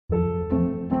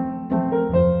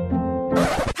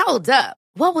Hold up.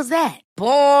 What was that?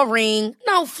 Boring.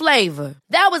 No flavor.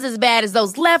 That was as bad as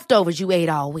those leftovers you ate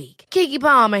all week. Keke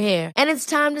Palmer here. And it's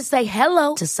time to say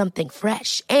hello to something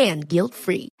fresh and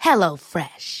guilt-free. Hello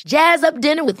Fresh. Jazz up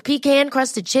dinner with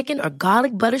pecan-crusted chicken or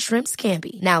garlic butter shrimp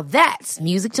scampi. Now that's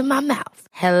music to my mouth.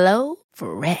 Hello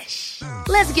Fresh.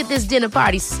 Let's get this dinner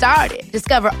party started.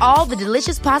 Discover all the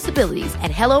delicious possibilities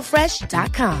at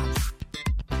hellofresh.com.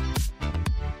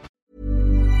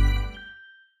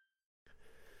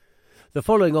 The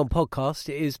following on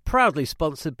podcast is proudly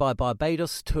sponsored by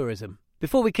Barbados Tourism.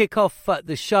 Before we kick off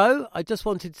the show, I just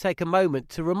wanted to take a moment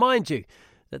to remind you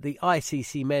that the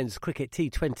ICC Men's Cricket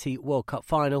T20 World Cup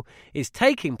Final is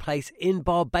taking place in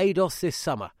Barbados this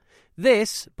summer.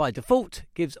 This, by default,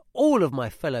 gives all of my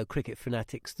fellow cricket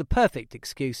fanatics the perfect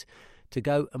excuse to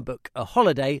go and book a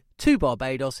holiday to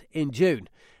Barbados in June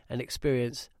and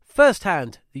experience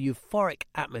firsthand the euphoric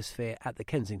atmosphere at the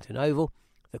Kensington Oval,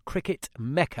 the cricket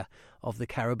mecca of the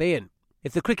Caribbean.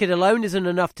 If the cricket alone isn't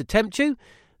enough to tempt you,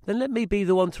 then let me be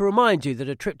the one to remind you that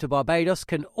a trip to Barbados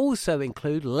can also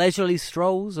include leisurely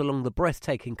strolls along the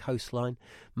breathtaking coastline,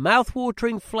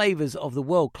 mouth-watering flavours of the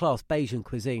world-class Bajan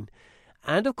cuisine,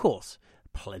 and, of course,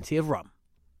 plenty of rum.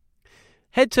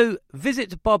 Head to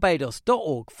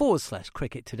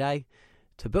visitbarbados.org/cricket today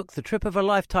to book the trip of a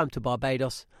lifetime to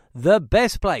Barbados, the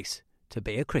best place to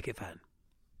be a cricket fan.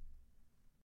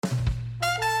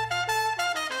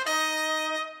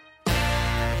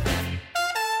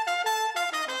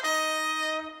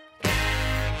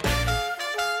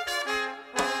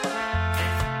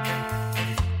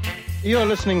 You're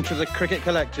listening to the Cricket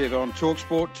Collective on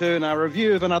TalkSport 2 and our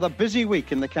review of another busy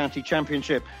week in the County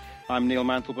Championship. I'm Neil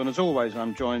Mantelburn. As always,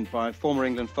 I'm joined by former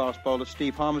England fast bowler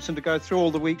Steve Harmison to go through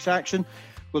all the week's action.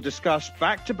 We'll discuss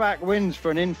back-to-back wins for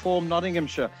an informed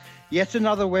Nottinghamshire, yet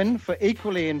another win for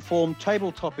equally informed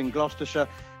table-topping Gloucestershire,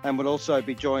 and we'll also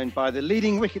be joined by the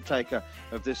leading wicket-taker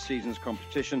of this season's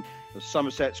competition, as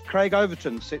Somerset's Craig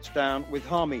Overton sits down with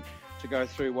Harmy to go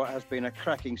through what has been a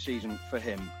cracking season for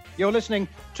him. You're listening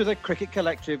to the Cricket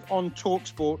Collective on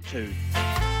TalkSport 2.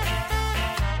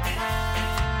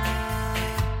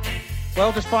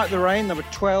 Well, despite the rain, there were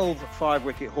 12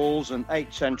 five-wicket hauls and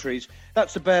 8 centuries.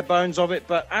 That's the bare bones of it.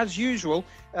 But as usual,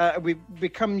 we've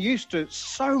become used to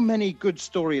so many good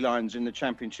storylines in the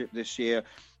Championship this year.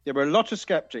 There were a lot of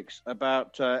sceptics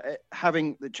about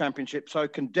having the Championship so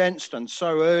condensed and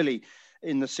so early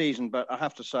in the season. But I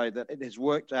have to say that it has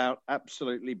worked out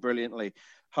absolutely brilliantly.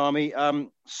 Harmy,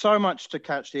 so much to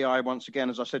catch the eye once again,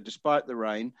 as I said, despite the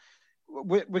rain.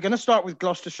 We're going to start with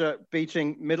Gloucestershire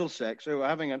beating Middlesex, who are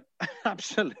having an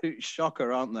absolute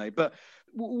shocker, aren't they? But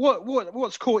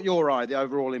what's caught your eye, the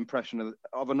overall impression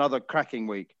of another cracking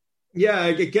week? Yeah,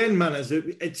 again, Manners,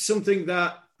 it's something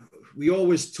that we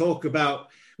always talk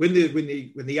about. When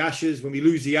the Ashes, when we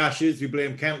lose the Ashes, we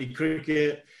blame county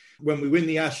cricket. When we win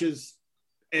the Ashes,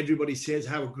 everybody says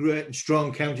how great and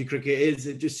strong county cricket is.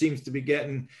 It just seems to be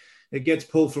it gets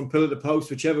pulled from pillar to post,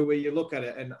 whichever way you look at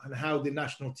it, and how the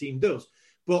national team does.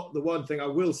 But the one thing I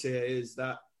will say is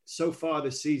that so far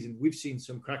this season, we've seen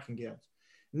some cracking games.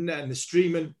 And the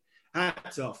streaming,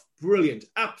 hats off, brilliant.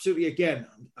 Absolutely, again,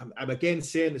 I'm again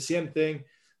saying the same thing,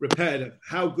 repetitive.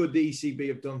 How good the ECB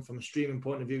have done from a streaming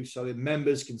point of view so that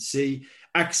members can see,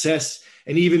 access,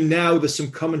 and even now there's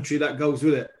some commentary that goes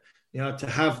with it. You know, to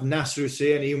have Nasser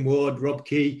Hussain, Ian Ward, Rob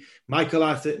Key, Michael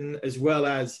Atherton, as well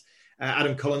as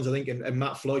Adam Collins, I think, and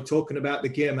Matt Floyd talking about the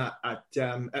game at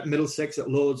Middlesex at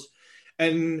Lords.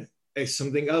 And it's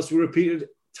something else we repeated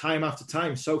time after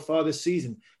time so far this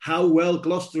season. How well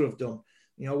Gloucester have done.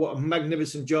 You know, what a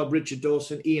magnificent job Richard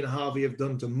Dawson, Ian Harvey have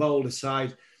done to mould a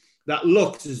side that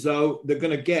looks as though they're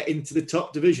going to get into the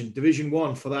top division, Division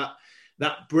 1, for that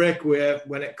breakaway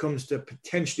when it comes to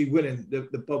potentially winning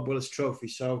the Bob Willis Trophy.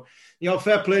 So, you know,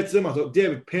 fair play to them. I thought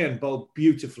David Payne bowled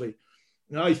beautifully.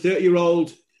 You know, he's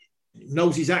 30-year-old,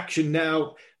 knows his action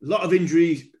now. A lot of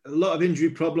injury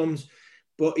problems,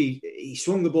 but he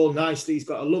swung the ball nicely. He's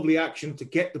got a lovely action to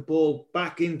get the ball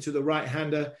back into the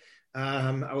right-hander.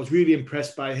 I was really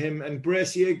impressed by him. And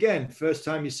Bracey, again, first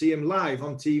time you see him live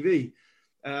on TV.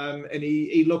 And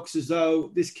he looks as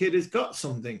though this kid has got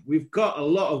something. We've got a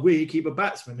lot of wicketkeeper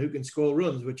batsmen who can score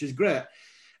runs, which is great.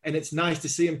 And it's nice to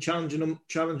see him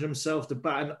challenge himself to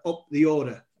batten up the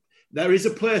order. There is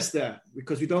a place there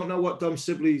because we don't know what Dom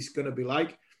Sibley's going to be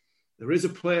like. There is a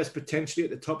place potentially at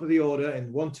the top of the order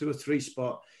in 1, 2 or 3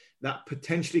 spot that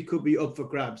potentially could be up for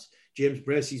grabs. James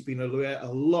Bracey's been away a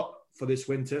lot for this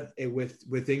winter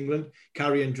with England,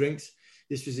 carrying drinks.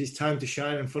 This was his time to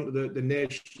shine in front of the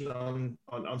nation on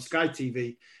Sky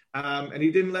TV. And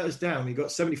he didn't let us down. He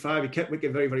got 75. He kept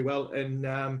wicket very, very well. And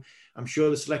I'm sure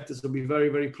the selectors will be very,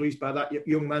 very pleased by that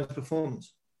young man's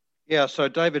performance. Yeah, so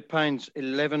David Payne's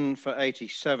 11 for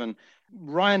 87.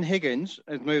 Ryan Higgins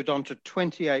has moved on to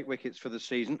 28 wickets for the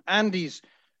season, and he's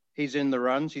in the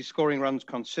runs. He's scoring runs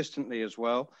consistently as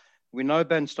well. We know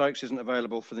Ben Stokes isn't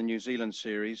available for the New Zealand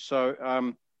series.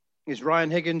 So is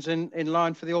Ryan Higgins in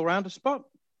line for the all-rounder spot?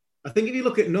 I think if you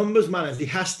look at numbers, man, he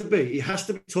has to be. He has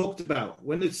to be talked about.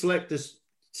 When the selectors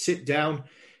sit down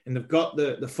and they've got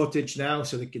the footage now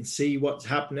so they can see what's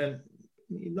happening,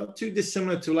 not too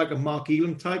dissimilar to like a Mark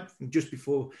Elam type from just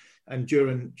before and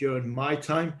during my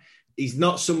time. He's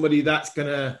not somebody that's going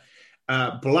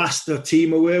to blast the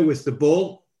team away with the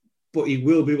ball, but he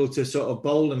will be able to sort of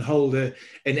bowl and hold and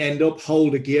end up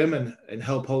hold a game and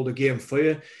help hold a game for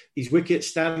you. His wickets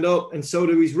stand up and so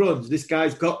do his runs. This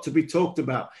guy's got to be talked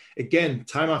about. Again,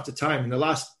 time after time. In the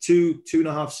last two and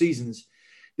a half seasons,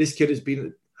 this kid has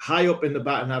been high up in the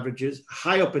batting averages,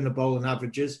 high up in the bowling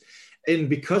averages. And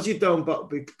because he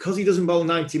doesn't bowl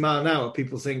 90 mile an hour,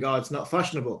 people think, oh, it's not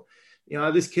fashionable. You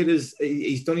know, this kid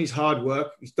he's done his hard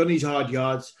work. He's done his hard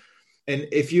yards. And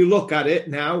if you look at it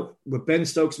now, with Ben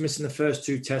Stokes missing the first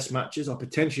 2 test matches or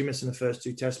potentially missing the first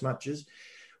 2 test matches,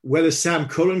 whether Sam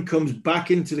Curran comes back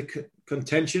into the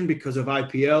contention because of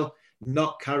IPL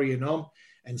not carrying on,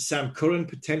 and Sam Curran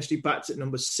potentially bats at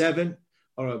number 7,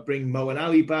 or bring Moeen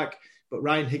Ali back, but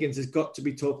Ryan Higgins has got to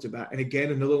be talked about. And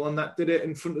again, another one that did it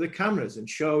in front of the cameras and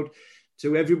showed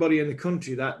to everybody in the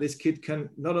country that this kid can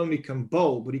not only can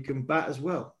bowl, but he can bat as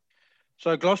well.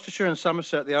 So Gloucestershire and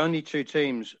Somerset, the only 2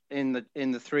 teams in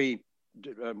the 3,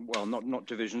 not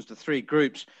divisions, the 3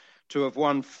 groups to have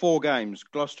won 4 games.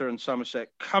 Gloucester and Somerset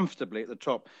comfortably at the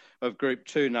top of Group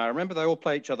 2 now. Remember, they all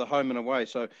play each other home and away,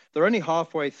 so they're only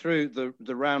halfway through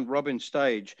the round robin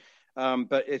stage.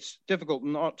 But it's difficult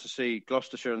not to see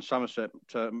Gloucestershire and Somerset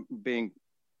being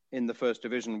in the first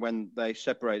division when they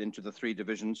separate into the 3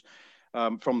 divisions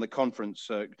from the conference.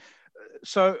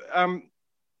 So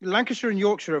Lancashire and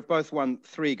Yorkshire have both won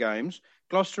 3 games.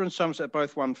 Gloucester and Somerset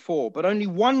both won 4, but only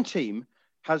one team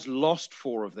has lost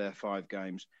 4 of their 5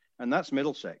 games, and that's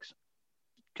Middlesex.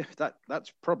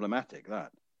 That's problematic,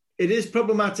 that. It is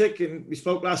problematic, and we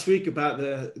spoke last week about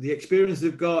the experience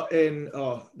they've got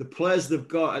the players they've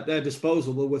got at their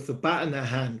disposal with the bat in their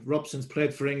hand. Robson's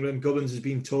played for England. Gubbins has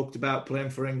been talked about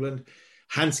playing for England.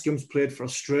 Hanscom's played for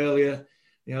Australia.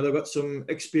 You know, they've got some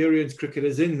experienced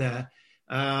cricketers in there.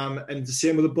 And the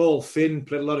same with the ball. Finn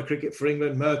played a lot of cricket for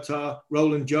England. Murtagh,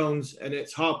 Roland Jones, and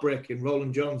it's heartbreaking.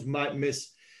 Roland Jones might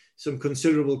miss some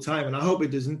considerable time, and I hope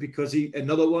it doesn't, because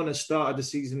another one has started the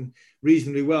season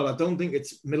reasonably well. I don't think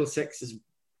it's Middlesex's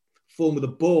form of the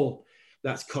ball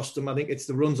that's cost them. I think it's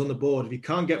the runs on the board. If you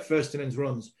can't get first innings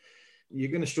runs, you're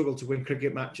going to struggle to win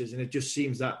cricket matches, and it just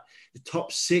seems that the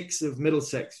top 6 of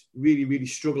Middlesex really, really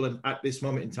struggling at this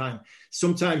moment in time.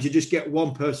 Sometimes you just get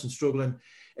one person struggling,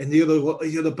 and the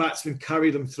other batsmen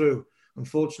carry them through.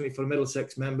 Unfortunately for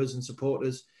Middlesex members and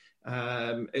supporters,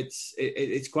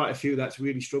 it's quite a few that's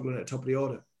really struggling at the top of the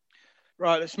order.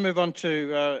 Right, let's move on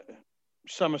to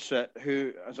Somerset,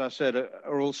 who, as I said,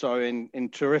 are also in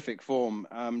terrific form.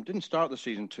 Didn't start the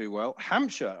season too well.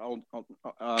 Hampshire,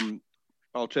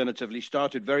 alternatively,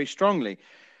 started very strongly,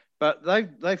 but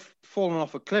they've fallen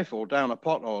off a cliff or down a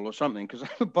pothole or something, because they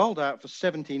were bowled out for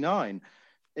 79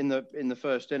 in the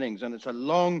first innings, and it's a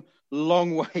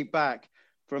long way back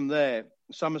from there.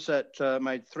 Somerset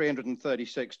made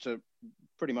 336 to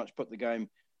pretty much put the game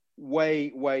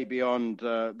way beyond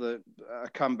the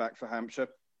comeback for Hampshire.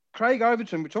 Craig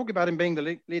Overton, we talk about him being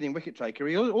the leading wicket taker.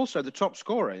 He also the top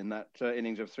scorer in that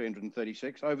innings of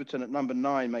 336. Overton at number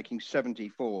 9, making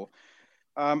 74.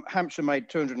 Hampshire made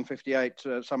 258.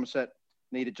 Somerset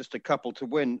needed just a couple to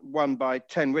win, won by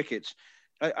 10 wickets.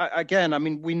 Again, I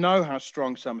mean, we know how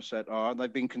strong Somerset are.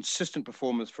 They've been consistent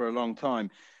performers for a long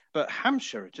time. But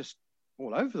Hampshire are just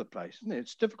all over the place, isn't it?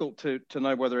 It's difficult to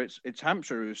know whether it's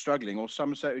Hampshire who's struggling or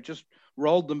Somerset who just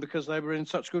rolled them because they were in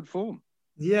such good form.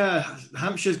 Yeah,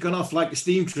 Hampshire's gone off like a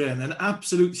steam train, an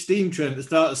absolute steam train at the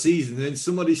start of the season. And then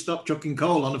somebody stopped chucking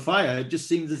coal on the fire. It just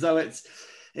seems as though it's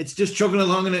just chugging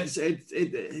along and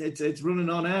it's running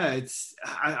on air.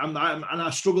 I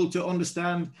struggle to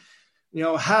understand,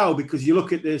 how, because you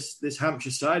look at this Hampshire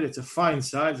side, it's a fine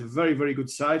side, it's a very, very good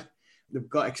side. They've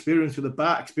got experience with the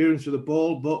bat, experience with the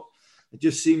ball, but it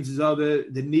just seems as though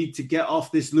they need to get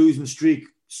off this losing streak,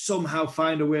 somehow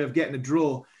find a way of getting a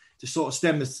draw to sort of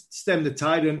stem the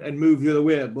tide and move the other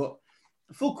way. But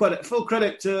full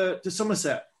credit to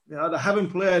Somerset. They haven't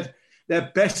played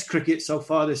their best cricket so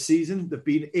far this season. They've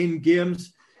been in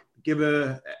games, give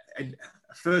a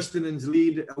first innings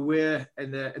lead away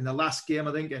in the last game,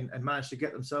 I think, and managed to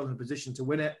get themselves in a position to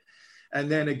win it. And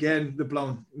then again, the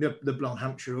blown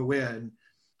Hampshire away. And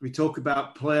we talk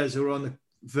about players who are on the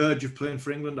verge of playing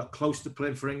for England or close to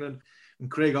playing for England, and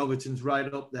Craig Overton's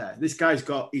right up there. This guy's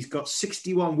got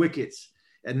 61 wickets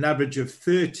at an average of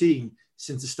 13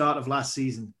 since the start of last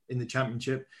season in the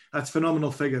Championship. That's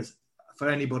phenomenal figures for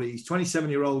anybody. He's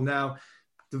 27-year-old now.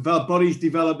 The body's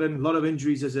developing, a lot of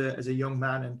injuries as a young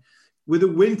man. And with the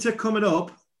winter coming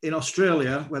up in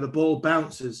Australia, where the ball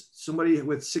bounces, somebody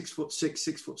with 6'6",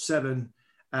 6'7"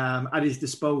 at his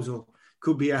disposal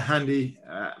could be a handy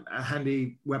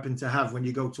weapon to have when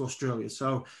you go to Australia.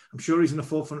 So I'm sure he's in the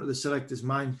forefront of the selector's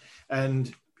mind.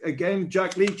 And again,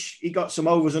 Jack Leach, he got some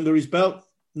overs under his belt,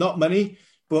 not many,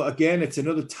 but again, it's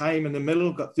another time in the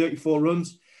middle, got 34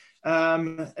 runs.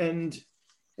 And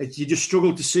you just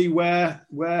struggle to see where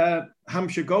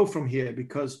Hampshire go from here,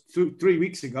 because 3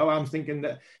 weeks ago, I'm saying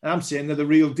they're the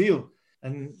real deal.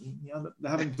 And they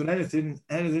haven't done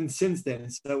anything since then.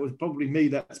 So it was probably me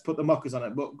that's put the mockers on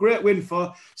it. But great win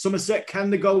for Somerset.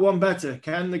 Can they go one better?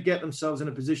 Can they get themselves in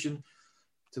a position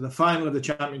to the final of the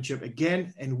Championship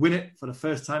again and win it for the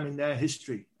first time in their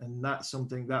history? And that's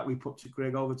something that we put to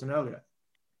Craig Overton earlier.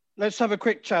 Let's have a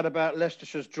quick chat about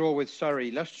Leicestershire's draw with Surrey.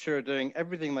 Leicestershire are doing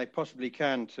everything they possibly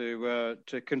can to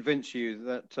convince you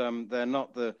that they're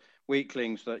not the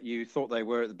weaklings that you thought they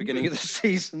were at the beginning of the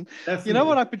season. Definitely. You know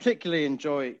what I particularly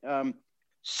enjoy?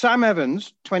 Sam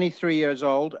Evans, 23 years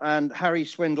old, and Harry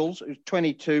Swindles, who's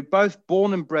 22, both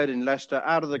born and bred in Leicester,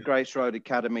 out of the Grace Road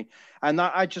Academy. And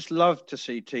I just love to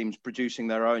see teams producing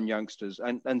their own youngsters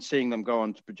and seeing them go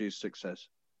on to produce success.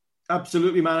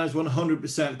 Absolutely, man.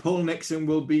 100%. Paul Nixon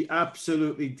will be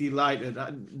absolutely delighted.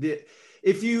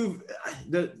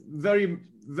 Very,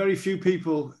 very few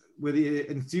people with the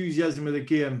enthusiasm of the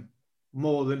game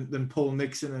more than Paul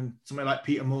Nixon and somebody like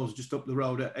Peter Moores just up the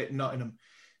road at Nottingham.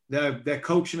 Their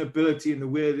coaching ability and the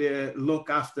way they look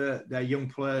after their young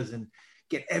players and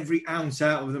get every ounce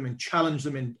out of them and challenge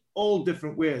them in all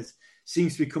different ways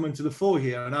seems to be coming to the fore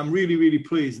here. And I'm really, really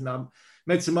pleased. And I've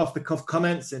made some off-the-cuff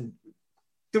comments and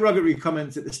derogatory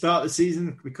comments at the start of the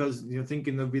season because you're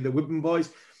thinking they'll be the Whitburn boys.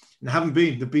 And they haven't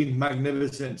been. They've been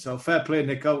magnificent. So fair play,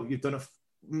 Nico. You've done a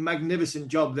magnificent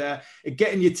job there at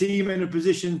getting your team in a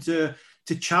position to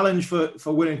challenge for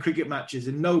winning cricket matches,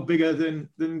 and no bigger than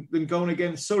going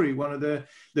against Surrey, one of the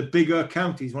bigger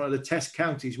counties, one of the test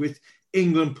counties with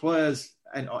England players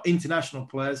or international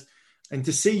players. And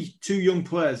to see two young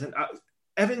players, and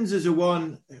Evans is a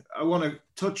one I want to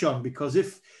touch on, because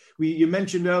you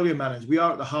mentioned earlier, Manners, we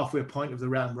are at the halfway point of the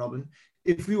round robin.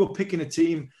 If we were picking a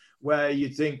team where you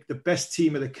think the best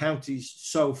team of the counties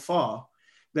so far,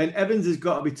 then Evans has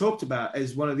got to be talked about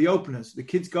as one of the openers. The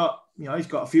kid's got, he's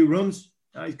got a few runs.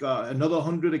 He's got another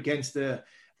 100 against a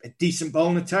decent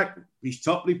bowling attack. Reece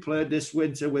Topley played this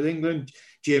winter with England.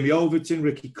 Jamie Overton,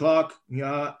 Ricky Clark,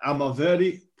 Almar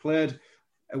Verdi played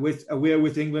away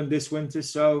with England this winter.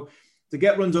 So to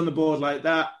get runs on the board like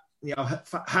that,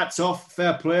 hats off,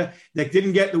 fair play. They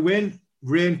didn't get the win.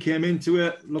 Rain came into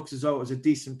it. Looks as though it was a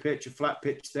decent pitch, a flat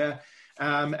pitch there.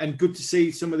 And good to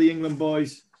see some of the England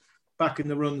boys back in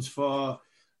the runs for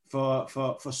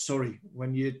Surrey.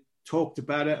 When you talked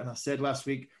about it, and I said last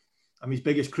week, I'm his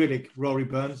biggest critic, Rory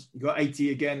Burns. He got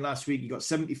 80 again last week. He got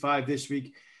 75 this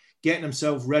week, getting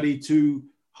himself ready to,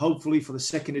 hopefully for the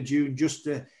 2nd of June, just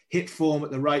to hit form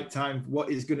at the right time.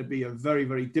 What is going to be a very,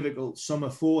 very difficult summer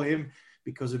for him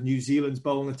because of New Zealand's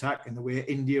bowling attack and the way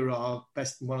India are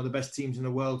one of the best teams in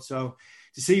the world. So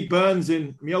to see Burns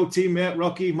and my old teammate,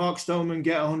 Rocky, Mark Stoneman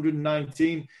get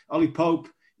 119, Ollie Pope,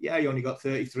 yeah, he only got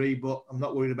 33, but I'm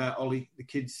not worried about Ollie, the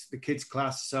kids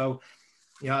class. So,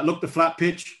 I looked the flat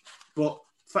pitch, but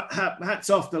hats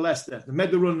off to Leicester. They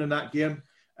made the run in that game,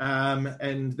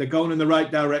 and they're going in the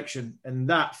right direction. And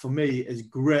that, for me, is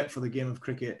great for the game of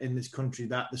cricket in this country,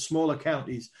 that the smaller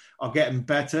counties are getting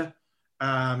better.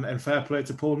 And fair play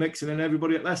to Paul Nixon and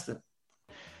everybody at Leicester.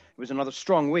 It was another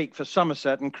strong week for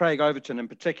Somerset, and Craig Overton in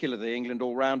particular, the England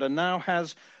all-rounder, now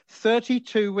has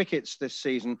 32 wickets this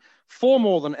season, 4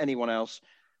 more than anyone else.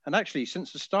 And actually,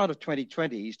 since the start of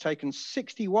 2020, he's taken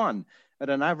 61 at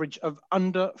an average of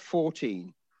under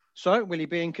 14. So, will he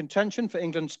be in contention for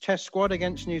England's test squad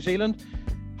against New Zealand?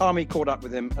 Harmy caught up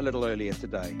with him a little earlier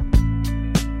today.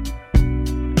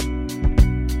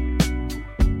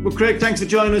 Well, Craig, thanks for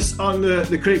joining us on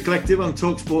the Cricket Collective on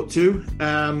TalkSport 2.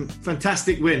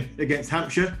 Fantastic win against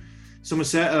Hampshire.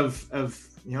 Somerset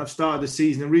have started the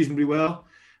season reasonably well.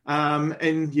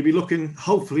 And you'll be looking,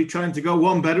 hopefully, trying to go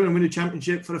one better and win a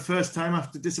championship for the first time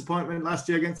after disappointment last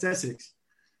year against Essex.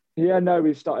 Yeah, no,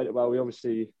 we've started it well. We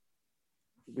obviously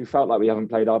we felt like we haven't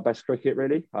played our best cricket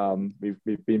really.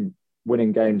 We've been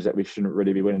winning games that we shouldn't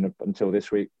really be winning until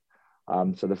this week.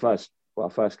 So our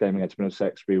first game against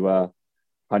Middlesex, we were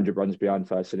 100 runs behind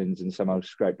first innings and somehow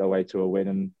scraped our way to a win.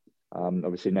 And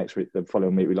obviously next week, the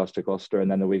following week, we lost to Gloucester, and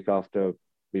then the week after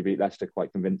we beat Leicester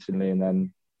quite convincingly, and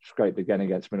then scraped again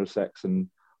against Middlesex, and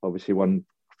obviously won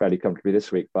fairly comfortably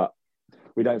this week. But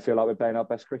we don't feel like we're playing our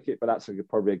best cricket, but that's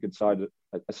probably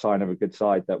a sign of a good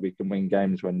side, that we can win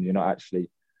games when you're not actually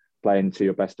playing to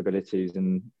your best abilities.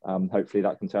 And hopefully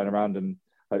that can turn around, and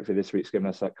hopefully this week's given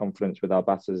us that confidence with our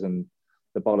batters, and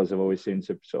the bowlers have always seemed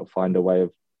to sort of find a way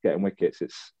of getting wickets.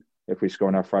 It's if we score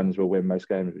on our fronts, we'll win most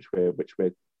games, which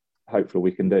we're hopeful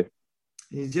we can do.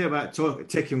 You hear about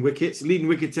taking wickets, leading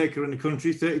wicket taker in the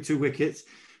country, 32 wickets.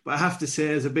 But I have to say,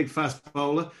 as a big fast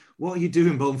bowler, what are you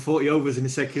doing bowling 40 overs in the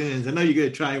second innings? I know you're going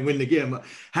to try and win the game, but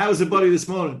how's the body this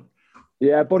morning?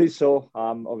 Yeah, body's sore.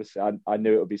 Obviously, I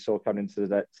knew it would be sore coming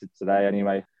into today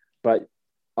anyway. But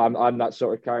I'm that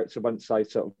sort of character. Once I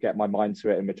sort of get my mind to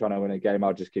it and we're trying to win a game,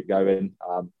 I'll just keep going.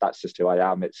 That's just who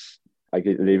I am. I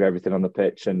leave everything on the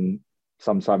pitch, and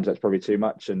sometimes that's probably too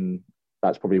much. And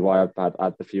that's probably why I've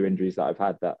had the few injuries that I've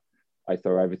had, that I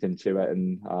throw everything to it.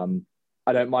 And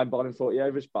I don't mind bowling 40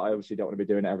 overs, but I obviously don't want to be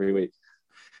doing it every week.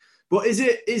 But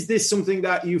is this something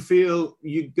that you feel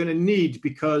you're going to need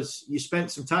because you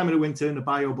spent some time in the winter in the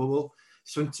bio bubble,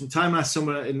 spent some time last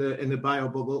summer in the bio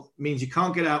bubble, means you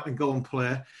can't get out and go and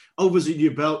play, overs under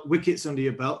your belt, wickets under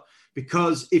your belt,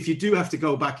 because if you do have to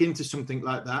go back into something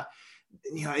like that,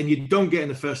 and you don't get in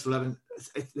the first 11,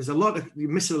 you're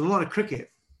missing a lot of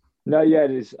cricket. No, yeah,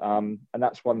 it is. And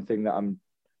that's one thing that I'm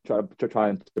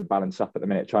trying to balance up at the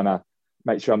minute, trying to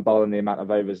make sure I'm bowling the amount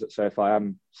of overs. So if I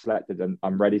am selected, and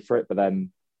I'm ready for it, but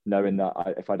then knowing that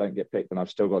if I don't get picked, then I've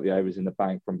still got the overs in the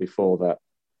bank from before, that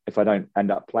if I don't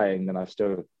end up playing, then I've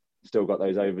still got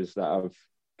those overs that have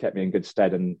kept me in good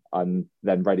stead, and I'm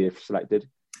then ready if selected.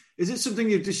 Is it something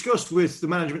you've discussed with the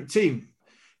management team?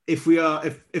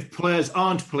 If players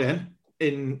aren't playing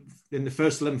in the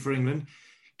first 11 for England,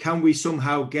 can we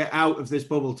somehow get out of this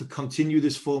bubble to continue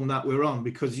this form that we're on?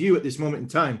 Because you, at this moment in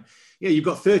time, you've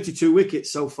got 32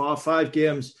 wickets so far, 5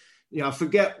 games. I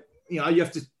forget, you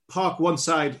have to park one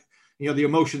side, the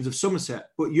emotions of Somerset,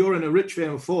 but you're in a rich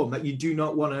vein of form that you do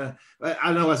not want to.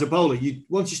 I know as a bowler,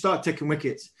 once you start taking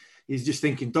wickets, you're just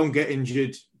thinking, don't get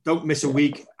injured, don't miss a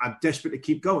week. I'm desperate to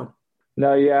keep going.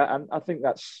 No, yeah, and I think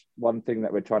that's one thing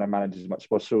that we're trying to manage as much as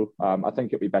possible. I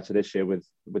think it'll be better this year with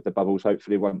the bubbles.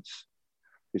 Hopefully, once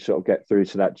we sort of get through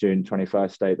to that June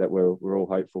 21st date that we're all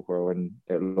hopeful for, and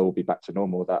it'll all be back to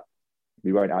normal, that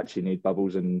we won't actually need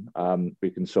bubbles, and we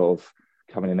can sort of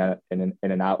come in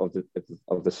and out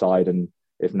of the side, and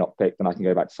if not picked, then I can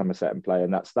go back to Somerset and play,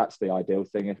 and that's the ideal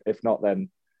thing. If not, then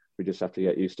we just have to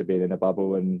get used to being in a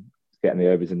bubble and getting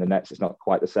the overs in the nets. It's not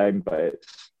quite the same, but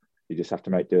you just have to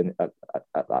make doing it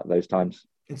at those times.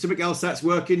 And something else that's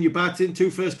working, you're batting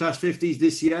 2 first-class 50s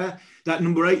this year. That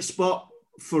number 8 spot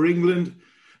for England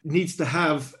needs to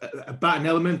have a batting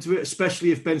element to it,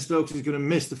 especially if Ben Stokes is going to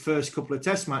miss the first couple of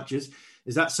test matches.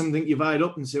 Is that something you've eyed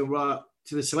up and said, right,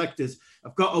 to the selectors,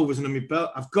 I've got overs under my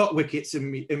belt, I've got wickets in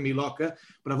me locker,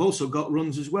 but I've also got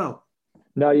runs as well?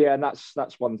 No, yeah, and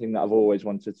that's one thing that I've always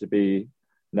wanted to be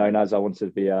known as. I wanted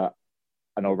to be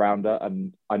an all-rounder,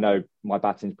 and I know my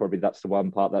batting's probably, that's the one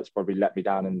part that's probably let me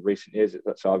down in recent years.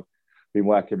 So I've been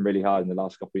working really hard in the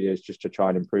last couple of years just to try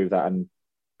and improve that and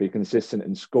be consistent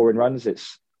in scoring runs.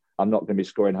 I'm not going to be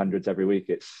scoring hundreds every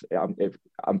week.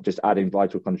 I'm just adding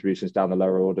vital contributions down the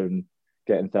lower order and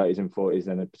getting 30s and 40s,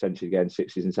 and then potentially getting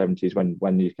 60s and 70s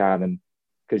when you can. And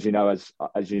because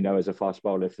as a fast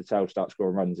bowler, if the tail starts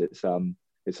scoring runs, it's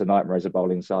a nightmare as a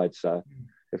bowling side. So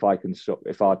if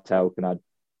our tail can add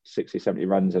 60, 70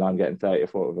 runs and I'm getting 30 or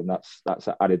 40 of them, that's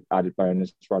an added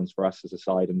bonus runs for us as a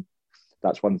side, and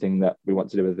that's one thing that we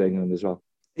want to do with England as well.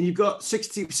 And you've got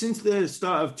 60, since the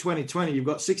start of 2020, you've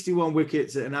got 61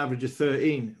 wickets at an average of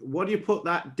 13. What do you put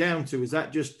that down to? Is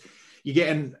that just you're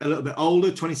getting a little bit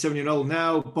older, 27-year-old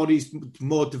now, body's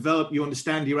more developed, you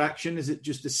understand your action? Is it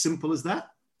just as simple as that?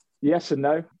 Yes and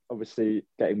no. Obviously,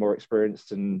 getting more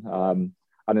experienced and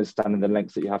understanding the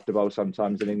lengths that you have to bowl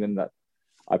sometimes in England, that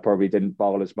I probably didn't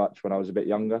bowl as much when I was a bit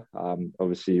younger.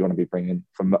 Obviously, you want to be bringing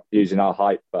from using our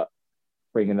height, but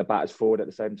bringing the batters forward at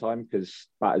the same time, because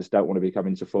batters don't want to be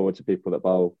coming forward to people that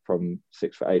bowl from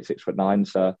 6'8", 6'9".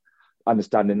 So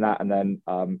understanding that, and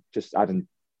then just adding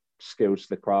skills to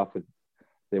the craft with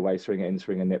the away swing, in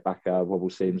swing, and nip back, wobble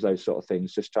seams, those sort of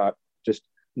things. Just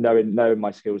knowing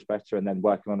my skills better, and then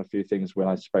working on a few things. When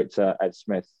I spoke to Ed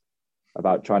Smith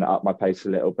about trying to up my pace a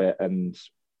little bit and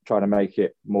trying to make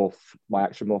it my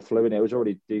action more fluid. It was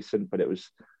already decent, but it was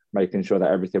making sure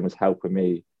that everything was helping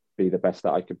me be the best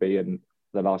that I could be. And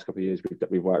the last couple of years,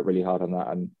 we've worked really hard on that,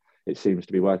 and it seems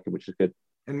to be working, which is good.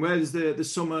 And where's the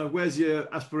summer? Where's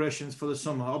your aspirations for the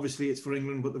summer? Obviously, it's for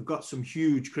England, but they've got some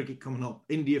huge cricket coming up.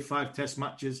 India, 5 test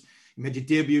matches. You made your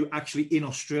debut actually in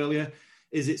Australia.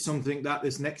 Is it something that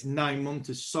this next 9 months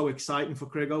is so exciting for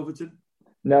Craig Overton?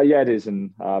 No, yeah, it is.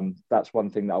 And that's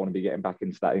one thing that I want to be getting back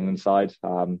into that England side.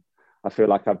 I feel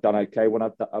like I've done okay when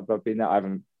I've been there. I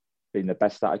haven't been the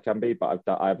best that I can be, but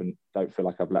don't feel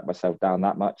like I've let myself down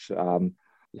that much.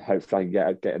 Hopefully I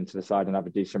can get into the side and have a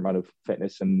decent run of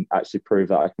fitness and actually prove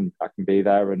that I can be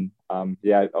there. And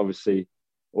obviously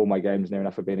all my games near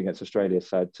enough have been against Australia,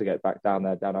 so to get back down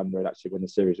under and actually win the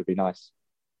series would be nice.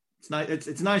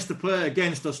 It's nice to play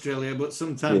against Australia, but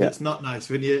sometimes it's not nice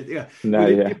when you're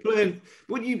playing.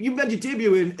 When you made your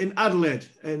debut in Adelaide,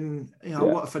 and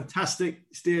what a fantastic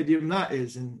stadium that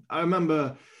is. And I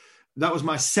remember that was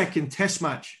my second Test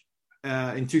match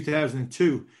in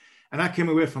 2002. And I came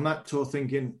away from that tour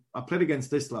thinking, I played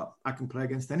against this lot. I can play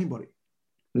against anybody.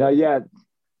 No, yeah,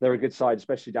 they're a good side,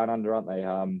 especially down under, aren't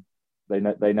they?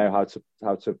 They know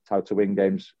how to win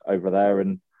games over there,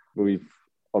 and we've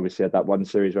obviously had that one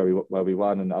series where we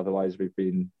won, and otherwise we've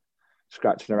been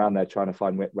scratching around there trying to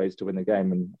find ways to win the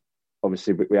game. And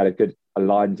obviously we had a good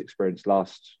aligned experience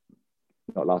last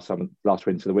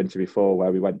winter, the winter before,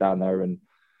 where we went down there and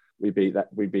we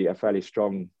beat a fairly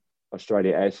strong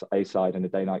Australia A side in a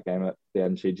day-night game at the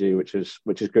MCG, which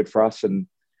is good for us and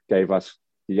gave us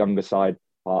the younger side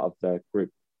part of the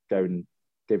group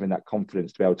giving that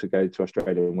confidence to be able to go to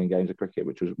Australia and win games of cricket,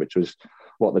 which was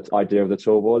what the idea of the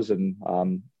tour was, and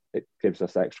it gives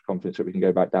us the extra confidence that we can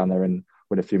go back down there and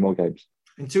win a few more games.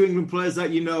 And 2 England players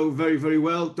that you know very, very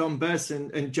well, Dom Bess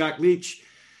and Jack Leach.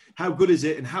 How good is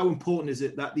it and how important is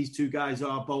it that these 2 guys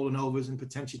are bowling overs and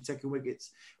potentially taking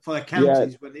wickets for their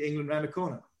counties when the England round the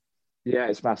corner? Yeah,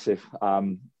 it's massive.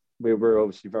 We were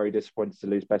obviously very disappointed to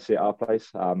lose Bessie at our place,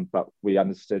 but we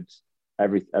understood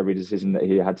every decision that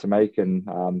he had to make,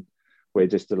 and we're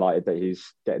just delighted that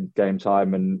he's getting game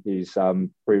time and he's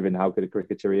proving how good a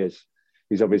cricketer he is.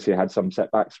 He's obviously had some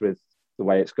setbacks with the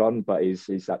way it's gone, but he's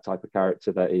that type of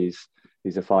character that he's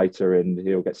a fighter and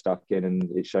he'll get stuck in, and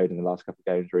it showed in the last couple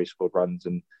of games where he scored runs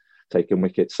and taken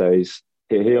wickets. So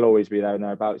he'll always be there and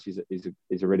thereabouts.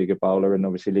 He's a really good bowler, and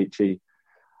obviously Leachy.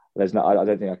 I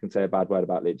don't think I can say a bad word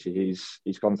about Leachy.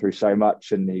 He's gone through so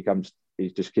much, and he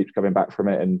just keeps coming back from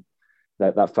it. And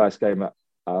that first game at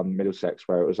Middlesex,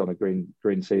 where it was on a green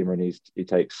seamer, and he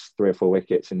takes 3 or 4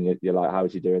 wickets, and you're like, how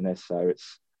is he doing this? So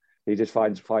he just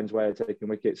finds way of taking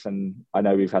wickets. And I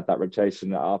know we've had that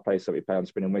rotation at our place that we play on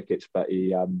spinning wickets, but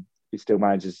he still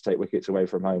manages to take wickets away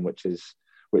from home,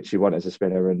 which you want as a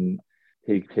spinner. And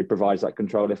he provides that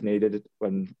control if needed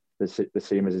when the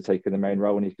seamers are taking the main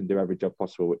role, and he can do every job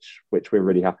possible, which we're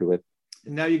really happy with.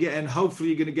 And now hopefully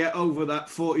you're going to get over that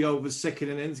 40 overs, second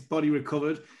innings, body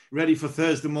recovered, ready for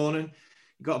Thursday morning.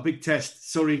 You've got a big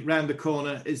test, Surrey, round the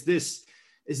corner. Is this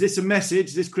a message?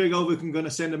 Is this Craig Overton going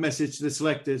to send a message to the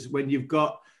selectors when you've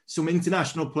got some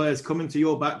international players coming to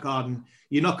your back garden?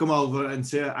 You knock them over and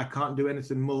say, I can't do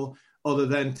anything more other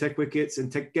than take wickets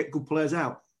and get good players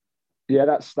out. Yeah,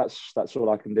 that's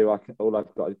all I can do. All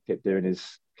I've got to keep doing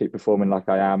is keep performing like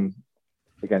I am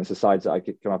against the sides that I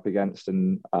could come up against.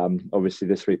 And obviously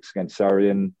this week's against Surrey,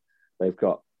 and they've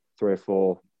got 3 or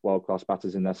 4 world-class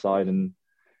batters in their side. And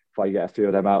if I get a few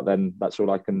of them out, then that's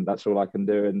all I can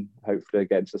do, and hopefully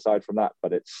get into the side from that.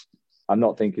 But I'm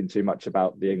not thinking too much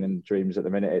about the England dreams at the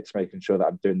minute. It's making sure that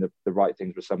I'm doing the right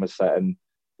things with Somerset and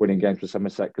winning games with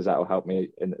Somerset, because that will help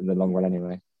me in the long run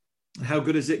anyway. How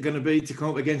good is it going to be to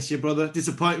come up against your brother?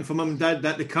 Disappointing for mum and dad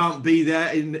that they can't be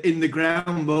there in the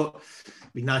ground, but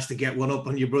it'd be nice to get one up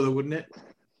on your brother, wouldn't it?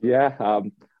 Yeah,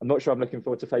 I'm not sure I'm looking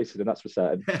forward to facing them, that's for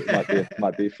certain. It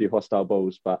might be a few hostile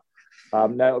balls, but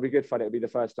no, it'll be good fun. It'll be the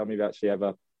first time we've actually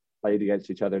ever played against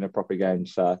each other in a proper game,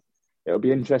 so it'll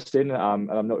be interesting.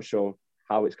 And I'm not sure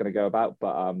how it's going to go about,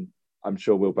 but I'm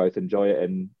sure we'll both enjoy it,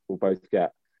 and we'll both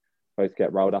get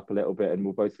rolled up a little bit, and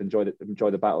we'll both enjoy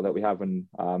the battle that we have. And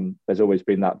there's always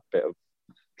been that bit of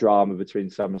drama between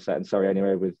Somerset and Surrey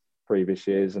anyway with previous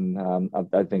years, and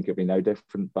I think it'll be no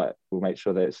different, but we'll make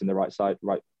sure that it's in the right side,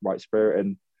 right spirit,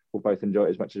 and we'll both enjoy it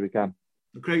as much as we can.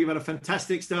 Craig, you've had a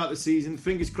fantastic start to the season.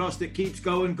 Fingers crossed it keeps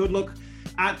going. Good luck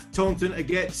at Taunton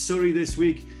against Surrey this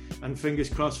week, and fingers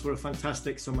crossed for a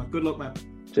fantastic summer. Good luck, man.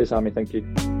 Cheers, Harmy. Thank you.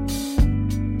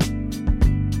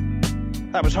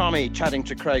 That was Harmy chatting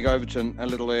to Craig Overton a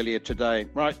little earlier today.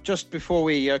 Right, just before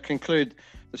we conclude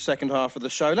the second half of the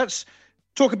show, let's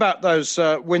Talk about those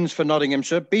wins for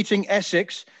Nottinghamshire, beating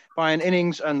Essex by an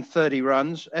innings and 30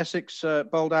 runs. Essex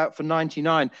bowled out for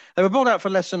 99. They were bowled out for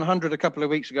less than 100 a couple of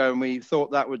weeks ago, and we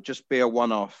thought that would just be a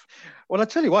one-off. Well, I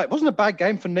tell you what, it wasn't a bad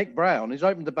game for Nick Brown. He's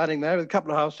opened the batting there with a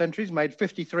couple of half centuries, made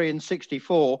 53 and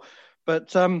 64.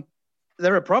 But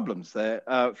there are problems there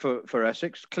for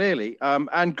Essex, clearly.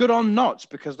 And good on Notts,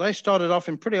 because they started off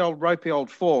in pretty ropey old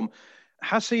form.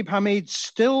 Hasib Hamid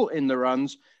still in the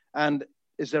runs, and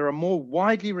is there a more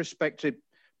widely respected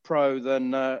pro than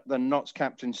Notts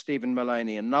captain Stephen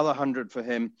Mullaney? Another 100 for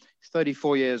him. He's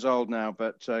 34 years old now,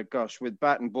 but gosh, with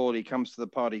bat and ball, he comes to the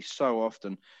party so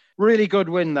often. Really good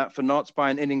win that for Notts by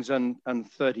an innings and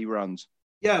 30 runs.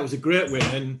 Yeah, it was a great win,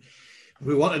 and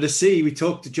we wanted to see. We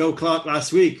talked to Joe Clark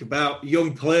last week about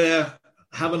young player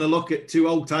having a look at two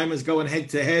old timers going head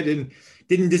to head, and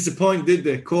didn't disappoint, did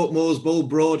they? Courtmore's bowled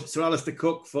Broad, Sir Alistair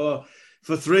Cook for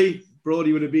 3.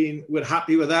 Brody would have been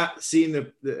happy with that, seeing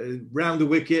the round the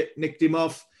wicket, nicked him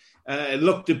off. It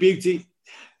looked a beauty.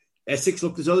 Essex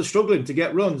looked as though they're struggling to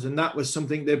get runs, and that was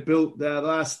something they built their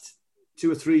last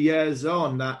 2 or 3 years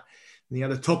on. That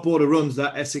the top order runs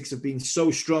that Essex have been so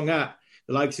strong at,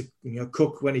 the likes of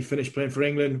Cook when he finished playing for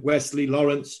England, Wesley,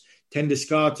 Lawrence, Tendis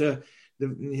Carter.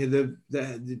 There'll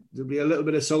be a little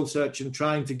bit of soul searching,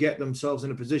 trying to get themselves in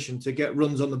a position to get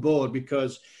runs on the board,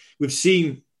 because we've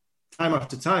seen time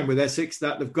after time with Essex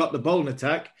that they've got the bowling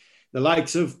attack, the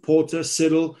likes of Porter,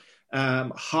 Siddle,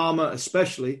 Harmer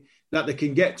especially, that they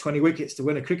can get 20 wickets to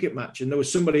win a cricket match. And there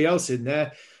was somebody else in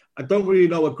there I don't really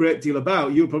know a great deal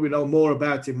about. You probably know more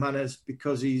about him, Manners,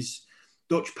 because he's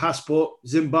Dutch passport,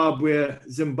 Zimbabwe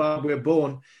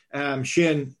born.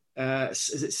 Shane,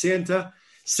 is it Sainter?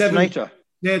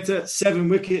 Nater, 7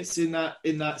 wickets in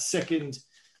that second,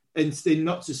 in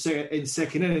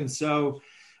second innings. So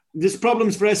there's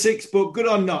problems for Essex, but good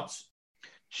on Notts.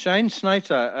 Shane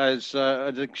Snater is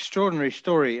an extraordinary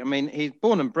story. I mean, he's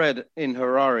born and bred in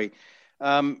Harare,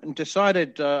 and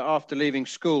decided after leaving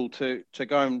school to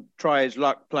go and try his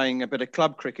luck playing a bit of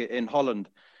club cricket in Holland.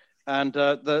 And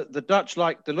the Dutch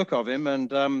liked the look of him,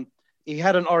 and he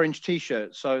had an orange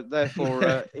T-shirt, so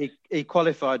therefore he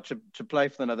qualified to play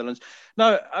for the Netherlands.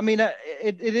 No, I mean,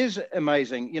 it is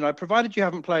amazing. You know, provided you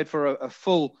haven't played for a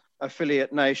full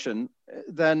affiliate nation,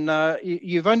 then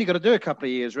you've only got to do a couple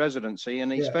of years residency,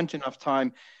 and he spent enough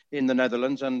time in the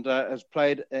Netherlands and has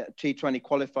played T20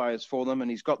 qualifiers for them,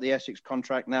 and he's got the Essex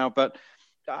contract now. But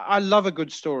I love a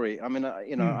good story. I mean,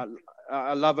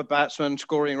 I love a batsman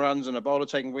scoring runs and a bowler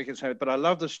taking wickets, but I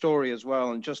love the story as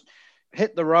well, and just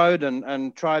hit the road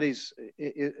and tried his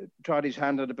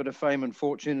hand at a bit of fame and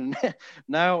fortune, and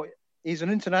now he's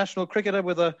an international cricketer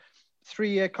with a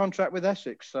 3-year contract with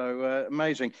Essex. So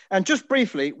amazing. And just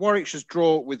briefly, Warwickshire's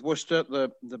draw with Worcester,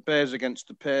 the Bears against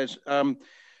the Pears.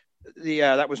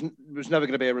 That was never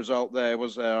going to be a result there,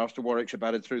 was there, after Warwickshire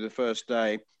batted through the first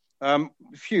day. A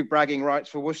few bragging rights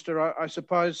for Worcester, I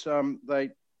suppose.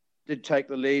 They did take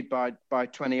the lead by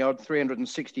 20 odd,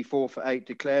 364 for 8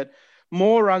 declared.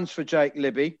 More runs for Jake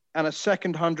Libby and a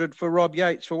second 100 for Rob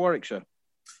Yates for Warwickshire.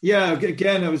 Yeah,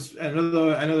 again, it was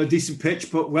another decent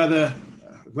pitch, but weather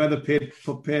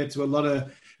prepared to a lot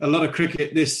of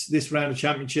cricket this round of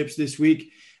championships this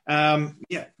week.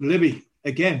 Libby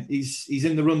again, he's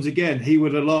in the runs again. He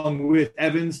would, along with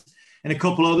Evans and a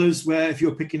couple others, where if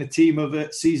you're picking a team of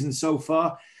a season so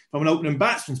far, from an opening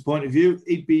batsman's point of view,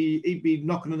 he'd be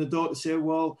knocking on the door to say,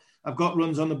 well, I've got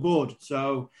runs on the board.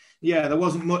 So yeah, there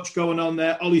wasn't much going on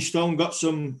there. Ollie Stone got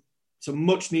some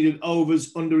much needed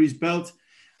overs under his belt,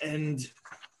 and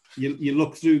you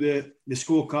look through the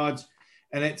scorecards,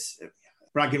 and it's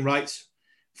bragging rights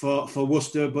for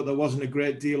Worcester, but there wasn't a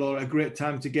great deal or a great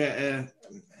time to get a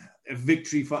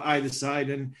victory for either side,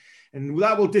 and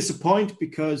that will disappoint,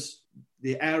 because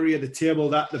the table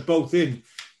that they're both in,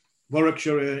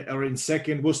 Warwickshire are in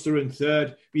second, Worcester in third.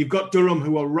 But you've got Durham,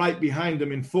 who are right behind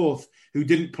them in fourth, who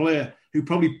didn't play, who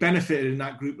probably benefited in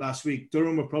that group last week.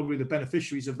 Durham were probably the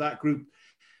beneficiaries of that group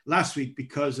last week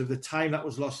because of the time that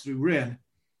was lost through rain.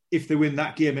 If they win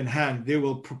that game in hand, they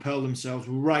will propel themselves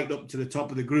right up to the top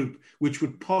of the group, which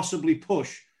would possibly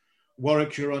push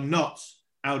Warwickshire or Notts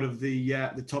out of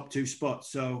the top 2 spots.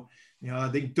 So, I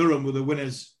think Durham were the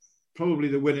winners, probably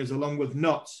the winners, along with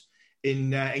Notts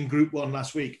in Group 1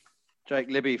 last week. Jake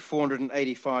Libby,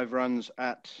 485 runs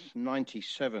at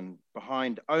 97,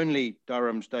 behind only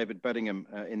Durham's David Bedingham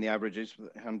in the averages,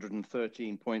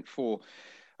 113.4.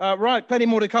 Right, plenty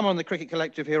more to come on the Cricket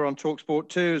Collective here on TalkSport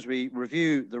 2 as we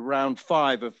review the round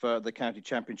 5 of the County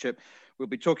Championship. We'll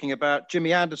be talking about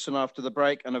Jimmy Anderson after the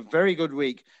break, and a very good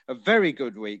week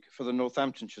for the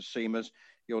Northamptonshire Seamers.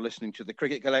 You're listening to the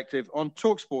Cricket Collective on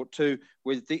TalkSport 2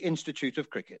 with the Institute of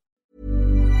Cricket.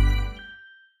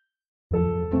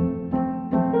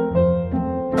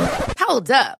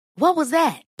 Hold up. What was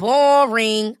that?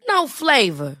 Boring. No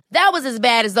flavor. That was as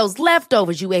bad as those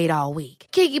leftovers you ate all week.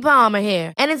 Keke Palmer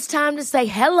here, and it's time to say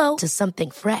hello to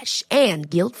something fresh and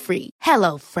guilt-free.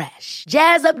 Hello Fresh.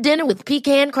 Jazz up dinner with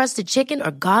pecan-crusted chicken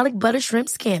or garlic butter shrimp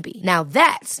scampi. Now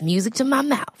that's music to my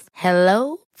mouth.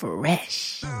 Hello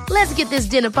Fresh. Let's get this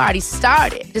dinner party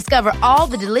started. Discover all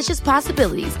the delicious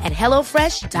possibilities at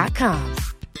HelloFresh.com.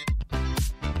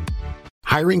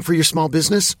 Hiring for your small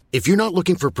business? If you're not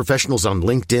looking for professionals on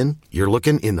LinkedIn, you're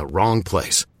looking in the wrong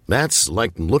place. That's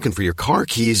like looking for your car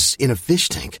keys in a fish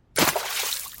tank.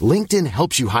 LinkedIn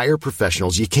helps you hire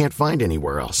professionals you can't find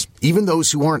anywhere else, even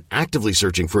those who aren't actively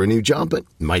searching for a new job but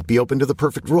might be open to the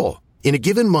perfect role. In a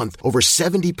given month, over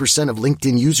 70% of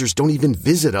LinkedIn users don't even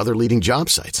visit other leading job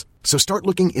sites. So start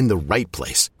looking in the right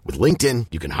place. With LinkedIn,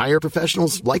 you can hire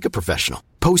professionals like a professional.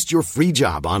 Post your free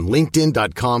job on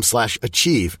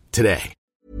linkedin.com/achieve today.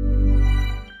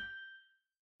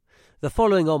 The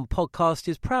following on podcast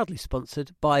is proudly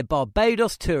sponsored by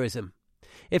Barbados Tourism.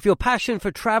 If your passion for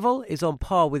travel is on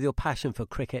par with your passion for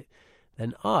cricket,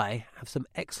 then I have some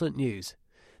excellent news.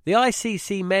 The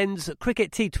ICC Men's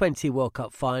Cricket T20 World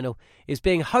Cup Final is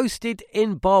being hosted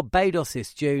in Barbados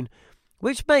this June,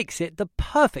 which makes it the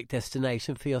perfect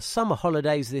destination for your summer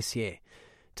holidays this year.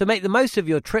 To make the most of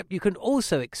your trip, you can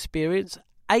also experience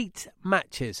 8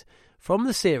 matches from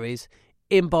the series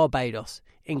in Barbados,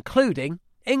 including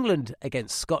England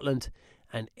against Scotland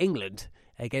and England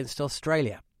against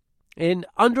Australia. In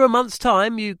under a month's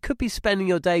time, you could be spending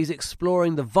your days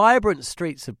exploring the vibrant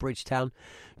streets of Bridgetown,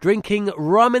 drinking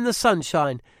rum in the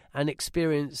sunshine and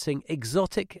experiencing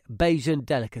exotic Bajan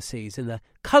delicacies. In the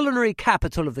culinary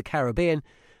capital of the Caribbean,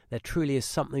 there truly is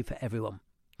something for everyone.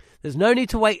 There's no need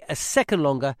to wait a second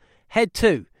longer. Head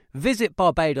to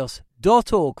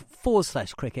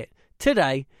visitbarbados.org/cricket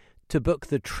today to book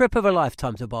the trip of a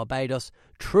lifetime to Barbados,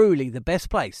 truly the best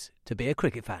place to be a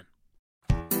cricket fan.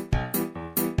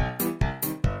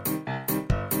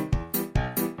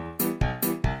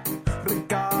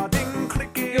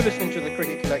 You're listening to the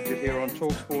Cricket Collective here on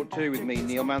TalkSport 2 with me,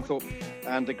 Neil Manthorpe,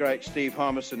 and the great Steve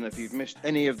Harmison. If you've missed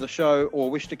any of the show or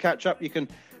wish to catch up, you can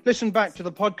listen back to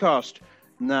the podcast,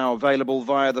 now available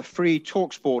via the free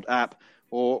TalkSport app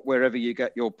or wherever you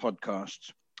get your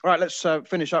podcasts. All right, let's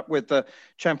finish up with the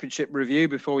championship review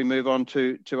before we move on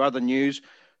to other news.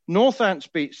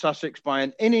 Northants beat Sussex by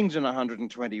an innings and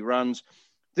 120 runs.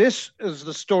 This is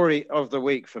the story of the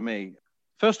week for me.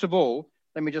 First of all,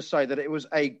 let me just say that it was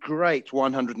a great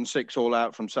 106 all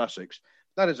out from Sussex.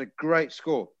 That is a great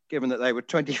score, given that they were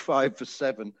 25 for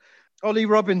 7. Ollie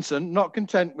Robinson, not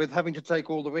content with having to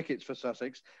take all the wickets for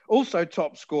Sussex, also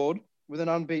top scored with an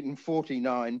unbeaten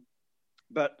 49.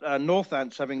 But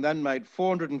Northants, having then made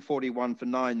 441 for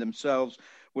 9 themselves,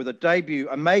 with a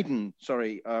maiden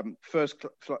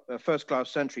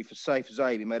first-class century for Saif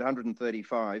Zaid. He made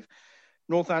 135.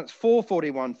 Northants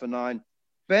 441 for 9.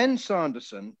 Ben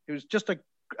Sanderson, who's just a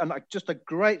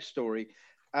great story,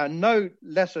 and no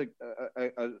less a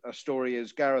story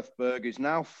as Gareth Berg is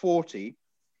now 40.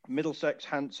 Middlesex,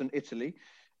 Hanson, Italy,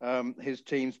 his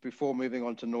teams before moving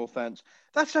on to Northants.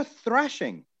 That's a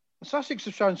thrashing. Sussex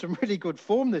have shown some really good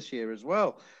form this year as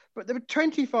well. But they were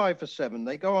 25 for 7.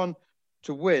 They go on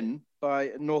to win by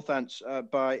Northants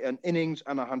by an innings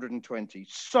and 120.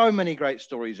 So many great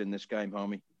stories in this game,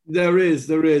 Harmy. There is,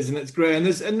 and it's great. And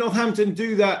Northampton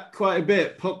do that quite a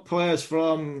bit. Pluck players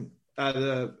from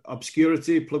the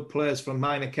obscurity, pluck players from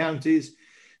minor counties.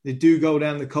 They do go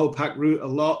down the Kolpak route a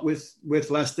lot with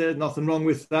Leicester. Nothing wrong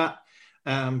with that.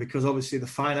 Because obviously the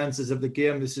finances of the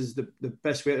game, this is the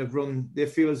best way to run. They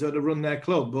feel as though to run their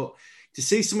club. But to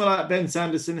see someone like Ben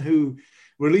Sanderson, who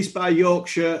released by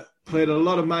Yorkshire, played a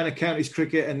lot of minor counties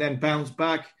cricket and then bounced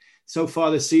back. So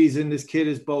far this season, this kid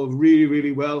has bowled really,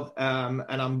 really well. And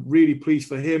I'm really pleased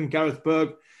for him. Gareth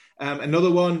Berg,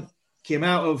 another one, came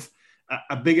out of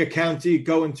a bigger county,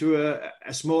 going to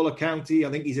a smaller county. I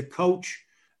think he's a coach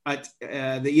at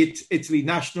the Italy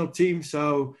national team.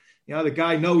 So, you know, the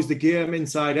guy knows the game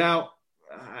inside out,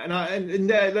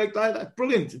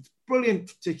 brilliant. It's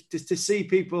brilliant to see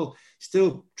people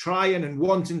still trying and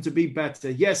wanting to be better.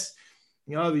 Yes,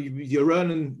 you know,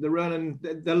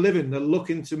 they're living. They're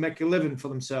looking to make a living for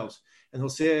themselves, and they'll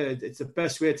say it's the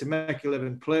best way to make a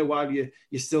living. Play while you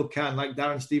still can, like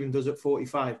Darren Stephen does at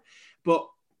 45. But a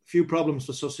few problems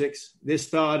for Sussex. They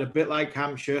started a bit like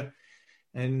Hampshire,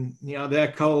 and you know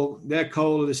their coal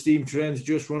of the steam train's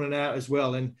just running out as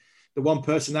well. And the one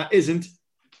person that isn't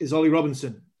is Ollie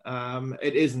Robinson.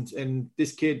 It isn't. And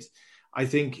this kid, I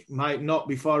think might not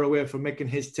be far away from making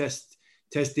his test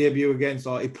debut against,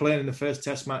 or playing in the first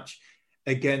test match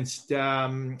against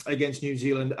New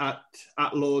Zealand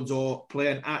at Lords, or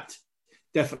playing at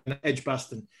definitely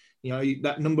Edgbaston. You know,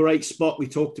 that number 8 spot we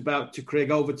talked about to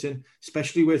Craig Overton,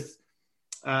 especially with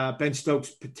Ben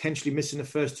Stokes potentially missing the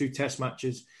first 2 test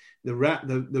matches, the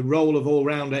role of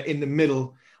all-rounder in the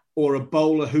middle, or a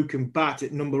bowler who can bat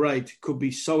at number 8, could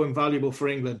be so invaluable for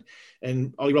England.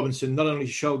 And Ollie Robinson not only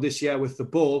showed this year with the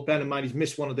ball, bear in mind he's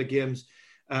missed one of the games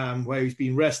where he's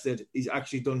been rested, he's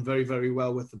actually done very, very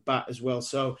well with the bat as well.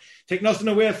 So take nothing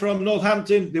away from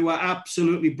Northampton. They were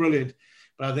absolutely brilliant.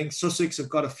 But I think Sussex have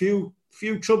got a few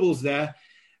troubles there.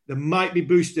 They might be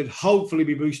boosted, hopefully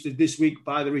be boosted this week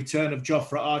by the return of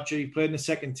Jofra Archer. He played in the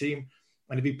second team.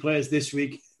 And if he plays this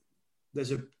week,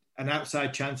 there's an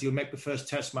outside chance he'll make the first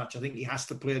test match. I think he has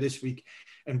to play this week.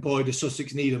 And boy, does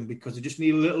Sussex need him, because they just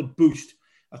need a little boost,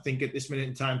 I think, at this minute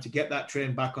in time to get that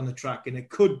train back on the track. And it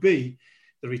could be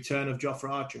the return of Jofra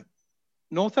Archer.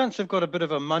 Northants have got a bit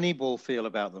of a Moneyball feel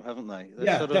about them, haven't they?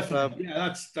 They're definitely.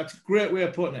 That's a great way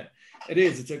of putting it. It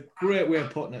is. It's a great way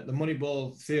of putting it. The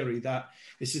Moneyball theory, that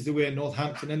this is the way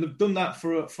Northampton, and they've done that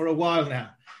for a while now.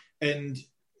 And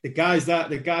the guys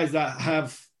that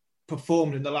have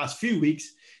performed in the last few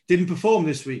weeks didn't perform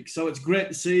this week. So it's great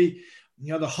to see,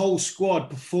 you know, the whole squad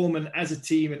performing as a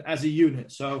team and as a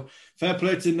unit. So fair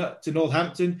play to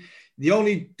Northampton. The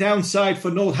only downside for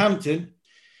Northampton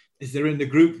is they're in the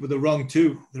group with the wrong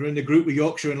 2. They're in the group with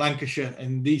Yorkshire and Lancashire,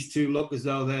 and these 2 look as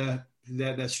though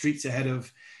they're streets ahead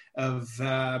of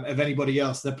anybody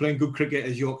else. They're playing good cricket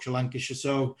as Yorkshire, Lancashire.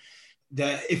 So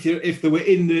if they were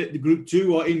in the group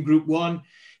 2 or in group 1,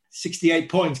 68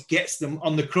 points gets them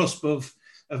on the cusp of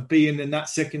being in that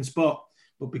second spot.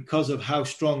 But because of how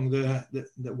strong the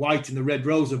white and the red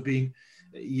rose have been,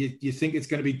 you think it's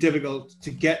going to be difficult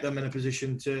to get them in a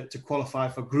position to qualify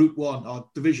for Group 1 or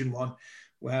Division 1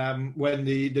 when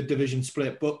the division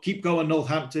split. But keep going,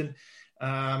 Northampton.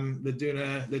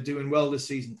 They're doing well this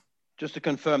season. Just to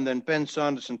confirm then, Ben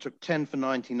Sanderson took 10 for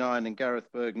 99 and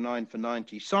Gareth Berg 9 for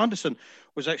 90. Sanderson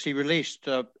was actually released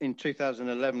in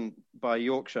 2011 by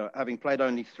Yorkshire, having played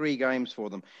only 3 games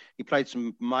for them. He played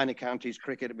some minor counties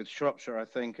cricket with Shropshire, I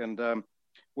think, and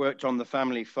worked on the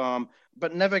family farm,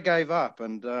 but never gave up.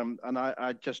 And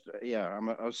I just, I'm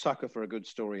a sucker for a good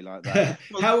story like that.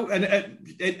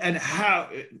 How,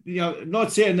 you know,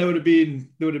 not saying they would have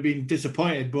been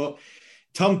disappointed, but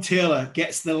Tom Taylor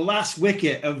gets the last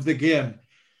wicket of the game.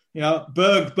 You know,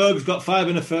 Berg's got 5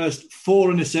 in the first,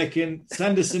 4 in the second.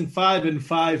 Sanderson 5 and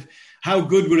 5. How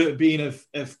good would it have been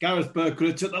if Gareth Berg could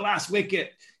have took the last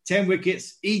wicket? 10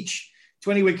 wickets each,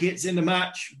 20 wickets in the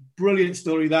match. Brilliant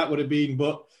story that would have been.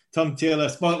 But Tom Taylor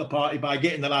spoiled the party by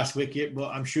getting the last wicket. But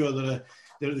I'm sure that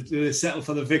they'll settle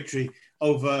for the victory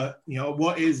over, you know,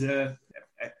 what is a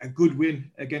good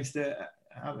win against a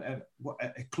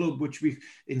club which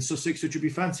in Sussex which would be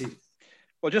fancied.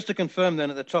 Well, just to confirm then,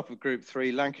 at the top of Group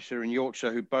 3, Lancashire and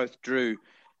Yorkshire, who both drew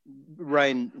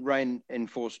rain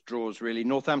enforced draws, really.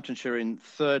 Northamptonshire in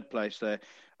 3rd place there.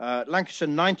 Lancashire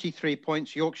 93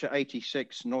 points, Yorkshire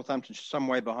 86, Northampton some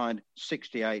way behind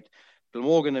 68.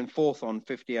 Glamorgan in 4th on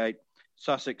 58.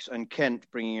 Sussex and Kent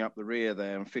bringing up the rear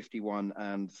there on 51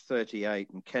 and 38,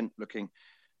 and Kent looking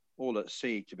all at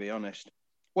sea, to be honest.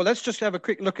 Well, let's just have a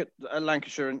quick look at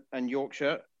Lancashire and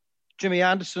Yorkshire. Jimmy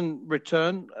Anderson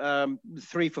returned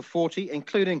 3 for 40,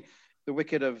 including the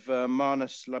wicket of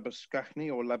Marnus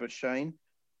Labuschagne or Labuschagne.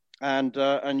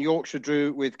 And Yorkshire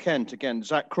drew with Kent. Again,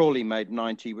 Zach Crawley made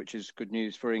 90, which is good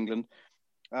news for England.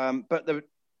 But there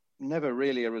never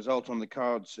really a result on the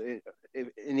cards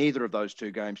in either of those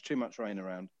 2 games. Too much rain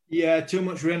around. Yeah, too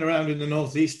much rain around in the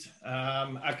northeast.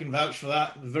 I can vouch for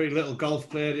that. Very little golf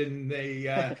played in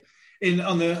the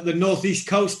on the northeast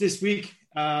coast this week.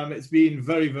 It's been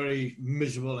very, very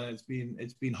miserable, and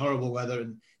it's been horrible weather.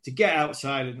 And to get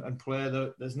outside and play,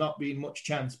 there's not been much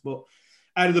chance. But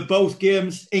out of the both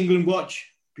games, England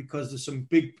watch, because there's some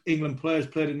big England players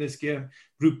played in this game.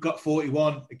 Group got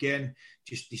 41 again.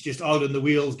 He's just out on the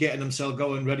wheels, getting himself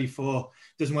going, ready for.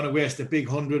 Doesn't want to waste a big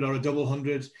 100 or a double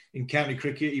 100 in county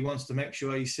cricket. He wants to make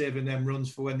sure he's saving them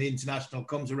runs for when the international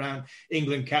comes around.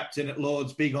 England captain at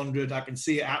Lords, big 100. I can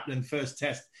see it happening first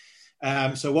test.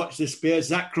 So watch this space.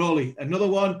 Zach Crawley, another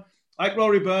one. Like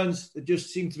Rory Burns, they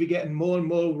just seem to be getting more and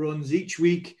more runs each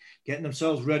week, getting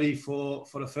themselves ready for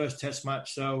the first test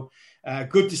match. So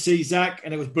good to see Zach,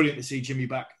 and it was brilliant to see Jimmy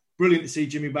back. Brilliant to see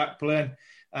Jimmy back playing.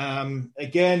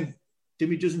 Again,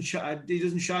 Jimmy doesn't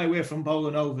shy away from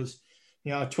bowling overs.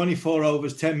 You know, 24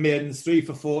 overs, 10 maidens, 3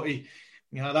 for 40.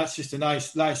 You know, that's just a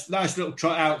nice little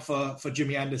trot out for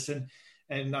Jimmy Anderson.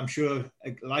 And I'm sure,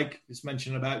 like it's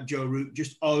mentioned about Joe Root,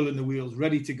 just oiling the wheels,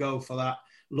 ready to go for that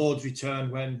Lord's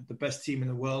return when the best team in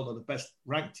the world or the best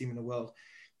ranked team in the world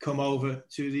come over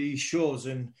to these shores.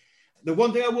 And the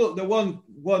one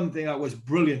thing that was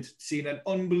brilliant, seeing an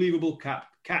unbelievable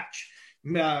catch.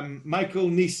 Michael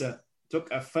Nisa took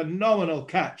a phenomenal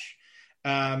catch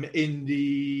I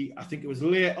think it was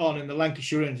late on in the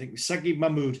Lancashire end. I think it was Sagib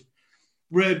Mahmood.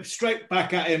 Rib straight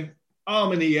back at him,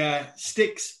 arm in the air,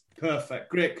 sticks, perfect,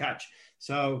 great catch.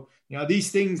 So,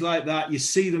 these things like that, you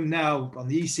see them now on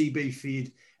the ECB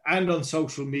feed and on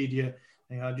social media.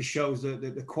 It just shows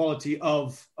the quality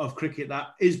of cricket that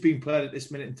is being played at this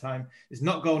minute in time. It's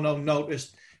not going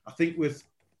unnoticed. I think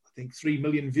 3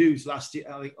 million views last year,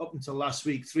 I think up until last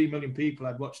week, 3 million people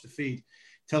had watched the feed.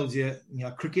 Tells you,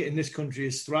 cricket in this country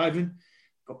is thriving.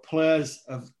 Got players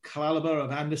of calibre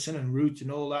of Anderson and Root and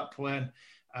all that playing,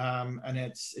 and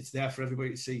it's there for everybody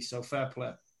to see. So fair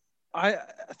play. I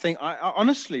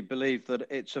honestly believe that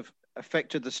it's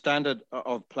affected the standard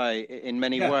of play in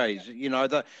many ways.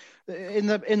 That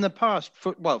in the past,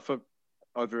 for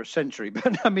over a century,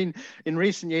 but I mean, in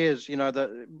recent years,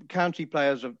 the county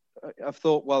players have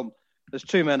thought, well, there's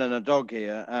 2 men and a dog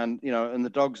here, and and the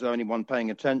dog's the only one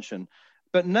paying attention.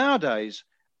 But nowadays,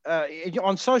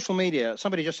 on social media,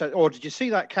 somebody just said, "Oh, did you see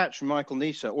that catch from Michael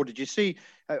Nisa? Or did you see?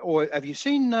 Or have you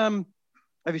seen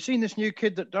this new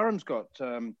kid that Durham's got,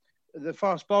 the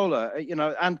fast bowler?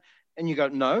 And you go,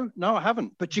 no, I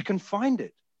haven't. But you can find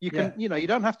it. You can, you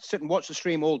don't have to sit and watch the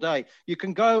stream all day. You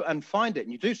can go and find it,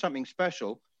 and you do something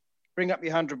special, bring up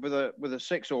your 100 with a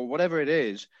 6 or whatever it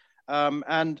is,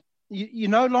 and you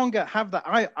no longer have that.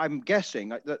 I'm guessing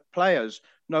that players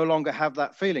no longer have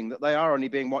that feeling that they are only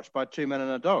being watched by 2 men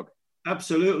and a dog.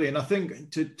 Absolutely. And I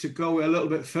think to go a little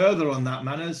bit further on that,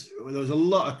 Manners, there was a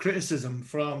lot of criticism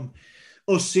from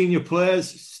us senior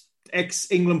players,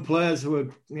 ex-England players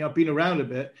who have been around a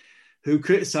bit, who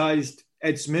criticised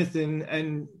Ed Smith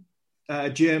and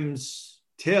James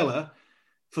Taylor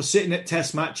for sitting at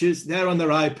test matches. They're on their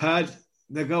iPad.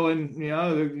 They're going,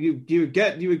 you would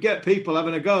get people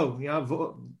having a go.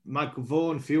 Michael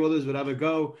Vaughan, a few others would have a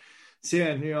go,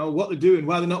 saying, what they're doing,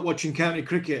 why they're not watching county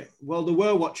cricket. Well, they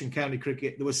were watching county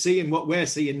cricket. They were seeing what we're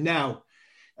seeing now.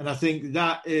 And I think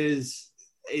that is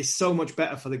so much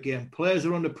better for the game. Players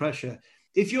are under pressure.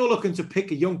 If you're looking to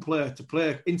pick a young player to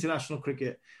play international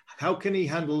cricket, how can he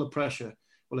handle the pressure?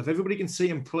 Well, if everybody can see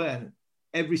him playing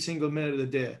every single minute of the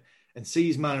day and see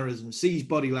his mannerisms, see his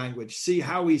body language, see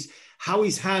how he's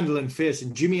handling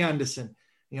facing Jimmy Anderson,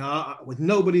 with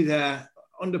nobody there,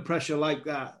 under pressure like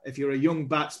that, if you're a young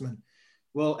batsman,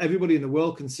 well, everybody in the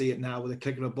world can see it now with a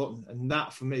click of a button. And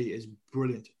that, for me, is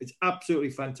brilliant. It's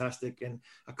absolutely fantastic. And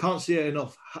I can't say it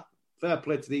enough. Fair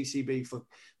play to the ECB for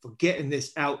getting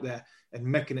this out there and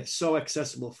making it so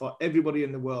accessible for everybody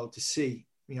in the world to see,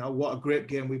 what a great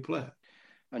game we play.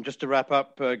 And just to wrap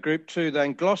up, Group 2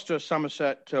 then, Gloucester,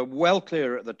 Somerset, well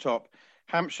clear at the top.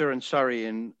 Hampshire and Surrey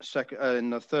in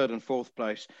the third and fourth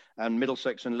place, and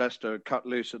Middlesex and Leicester cut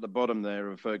loose at the bottom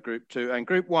there of Group 2. And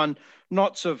Group 1,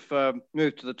 Notts have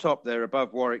moved to the top there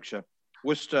above Warwickshire.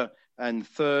 Worcester in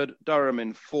third, Durham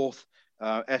in fourth,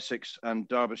 Essex and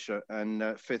Derbyshire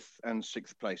in fifth and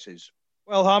sixth places.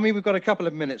 Well, Harmy, we've got a couple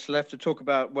of minutes left to talk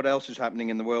about what else is happening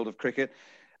in the world of cricket.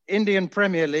 Indian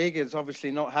Premier League is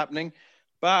obviously not happening,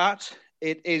 but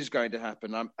it is going to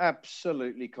happen. I'm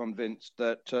absolutely convinced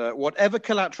that whatever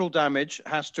collateral damage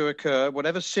has to occur,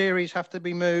 whatever series have to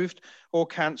be moved or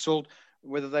cancelled,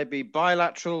 whether they be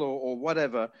bilateral or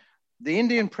whatever, the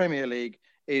Indian Premier League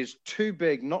is too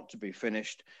big not to be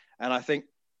finished. And I think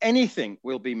anything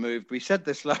will be moved. We said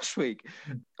this last week,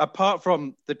 apart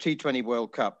from the T20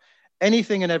 World Cup,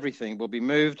 anything and everything will be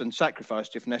moved and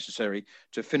sacrificed if necessary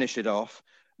to finish it off.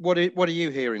 What are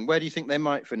you hearing? Where do you think they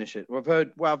might finish it? We've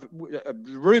heard,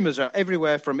 rumours are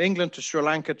everywhere from England to Sri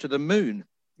Lanka to the moon.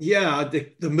 Yeah,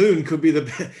 the moon could be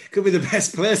the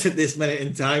best place at this minute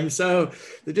in time. So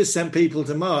they just sent people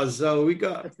to Mars. So we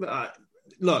got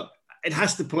look. It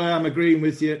has to play. I'm agreeing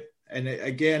with you. And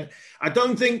again, I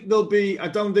don't think they'll be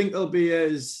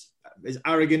as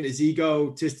arrogant, as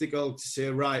egotistical to say,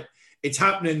 right, it's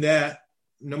happening there.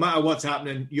 No matter what's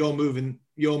happening, you're moving.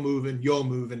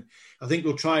 I think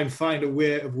they'll try and find a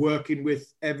way of working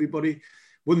with everybody.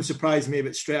 Wouldn't surprise me if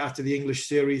it's straight after the English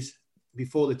series,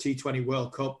 before the T20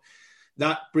 World Cup.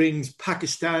 That brings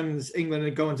England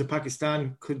are going to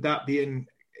Pakistan. Could that be in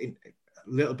a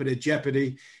little bit of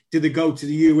jeopardy? Do they go to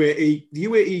the UAE? The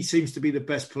UAE seems to be the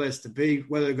best place to be,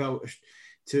 whether they go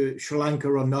to Sri Lanka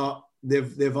or not.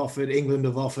 They've offered, England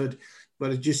have offered,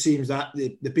 but it just seems that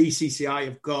the BCCI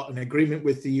have got an agreement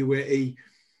with the UAE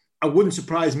It wouldn't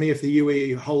surprise me if the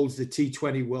UAE holds the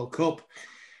T20 World Cup.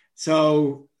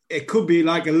 So it could be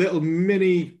like a little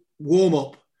mini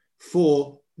warm-up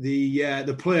for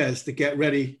the players to get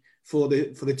ready for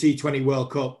the T20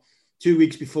 World Cup. 2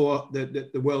 weeks before the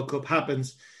World Cup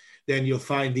happens, then you'll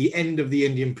find the end of the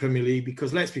Indian Premier League,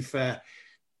 because let's be fair,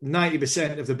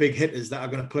 90% of the big hitters that are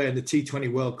going to play in the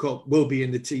T20 World Cup will be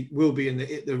in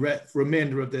the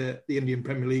remainder of the Indian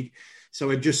Premier League.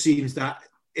 So it just seems that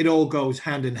it all goes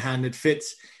hand in hand. It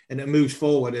fits and it moves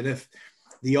forward. And if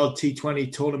the odd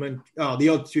T20 tournament, the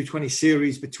odd T20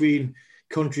 series between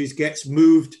countries gets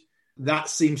moved, that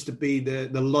seems to be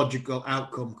the logical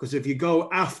outcome. Because if you go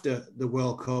after the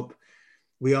World Cup,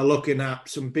 we are looking at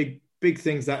some big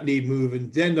things that need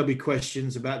moving. Then there'll be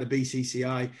questions about the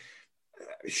BCCI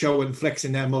showing,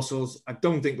 flexing their muscles. I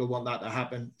don't think they'll want that to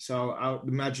happen. So I would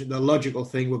imagine the logical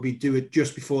thing would be do it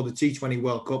just before the T20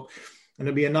 World Cup, and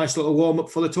it'll be a nice little warm-up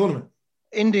for the tournament.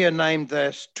 India named their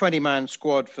 20-man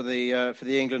squad for the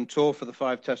England tour for the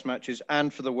 5 Test matches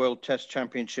and for the World Test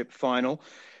Championship final.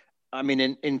 I mean,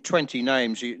 in 20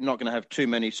 names, you're not going to have too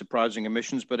many surprising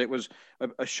omissions, but it was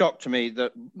a shock to me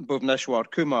that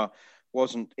Bhuvneshwar Kumar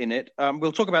wasn't in it.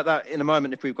 We'll talk about that in a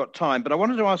moment if we've got time. But I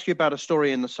wanted to ask you about a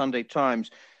story in the Sunday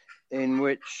Times in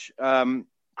which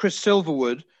Chris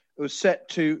Silverwood was set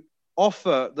to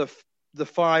offer the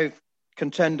 5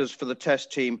 contenders for the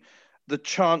Test team the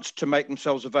chance to make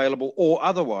themselves available or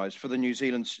otherwise for the New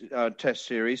Zealand Test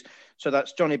series. So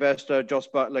that's Johnny Bairstow, Jos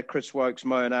Buttler, Chris Woakes,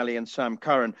 Moeen Ali and Sam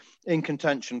Curran in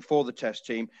contention for the Test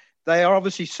team. They are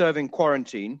obviously serving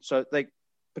quarantine, so they,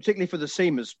 particularly for the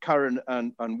seamers, Curran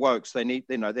and Woakes, they need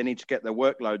to get their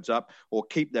workloads up or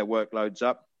keep their workloads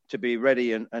up to be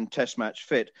ready and Test match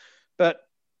fit. But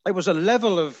it was a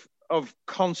level of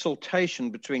consultation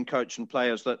between coach and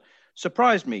players that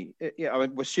surprised me.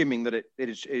 I'm assuming that it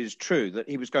is true that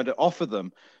he was going to offer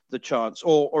them the chance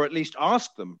or at least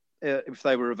ask them if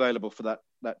they were available for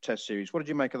that Test series. What did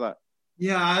you make of that?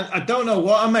 Yeah, I don't know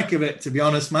what I make of it, to be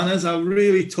honest, man. As I'm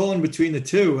really torn between the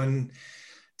two. And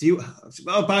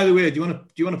by the way, do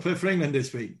you want to play for England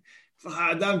this week?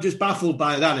 I'm just baffled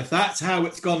by that. If that's how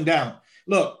it's gone down,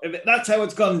 look, if that's how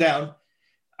it's gone down,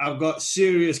 I've got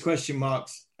serious question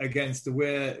marks against the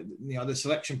way the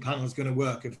selection panel is going to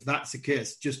work. If that's the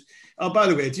case, by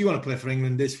the way, do you want to play for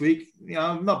England this week?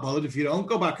 I'm not bothered if you don't.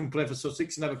 Go back and play for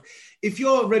Sussex. If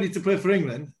you're ready to play for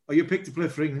England or you're picked to play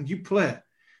for England, you play.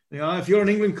 If you're an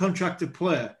England contracted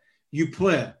player, you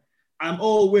play. I'm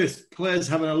all with players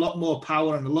having a lot more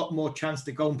power and a lot more chance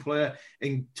to go and play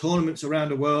in tournaments around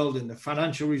the world and the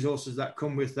financial resources that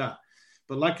come with that.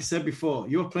 But like I said before,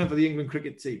 you're playing for the England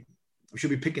cricket team. We should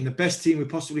be picking the best team we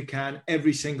possibly can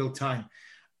every single time.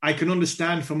 I can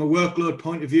understand from a workload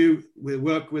point of view, we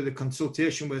work with a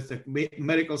consultation with the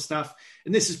medical staff,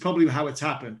 and this is probably how it's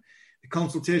happened. The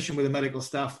consultation with the medical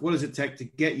staff, what does it take to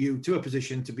get you to a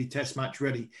position to be Test match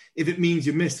ready? If it means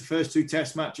you miss the first 2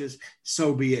 Test matches,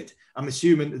 so be it. I'm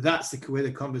assuming that's the way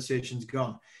the conversation's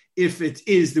gone. If it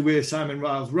is the way Simon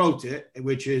Riles wrote it,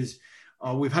 which is,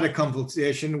 we've had a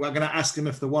consultation, we're going to ask them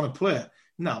if they want to play.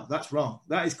 No, that's wrong.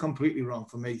 That is completely wrong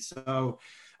for me. So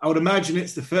I would imagine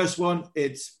it's the first one.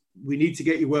 We need to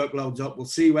get your workloads up. We'll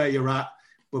see where you're at,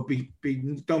 but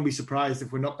don't be surprised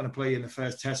if we're not going to play in the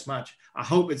first Test match. I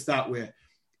hope it's that way,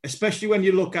 especially when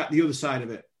you look at the other side of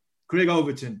it. Craig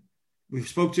Overton, we've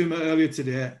spoke to him earlier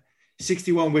today,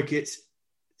 61 wickets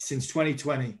since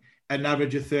 2020, at an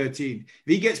average of 13.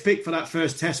 If he gets picked for that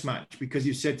first Test match because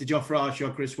you said to Jofra Archer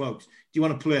or Chris Woakes, do you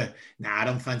want to play? Nah, I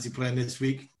don't fancy playing this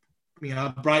week.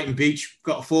 Brighton Beach,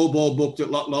 got a 4-ball booked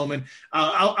at Loch Lomond.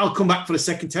 I'll come back for the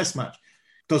second Test match.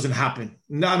 Doesn't happen.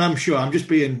 No, and I'm sure I'm just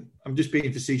being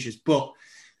facetious. But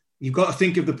you've got to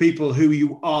think of the people who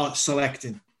you are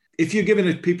selecting. If you're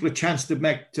giving people a chance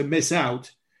to miss out,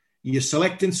 you're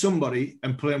selecting somebody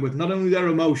and playing with not only their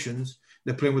emotions,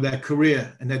 they're playing with their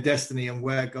career and their destiny and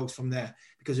where it goes from there.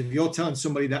 Because if you're telling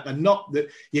somebody that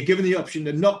you're giving the option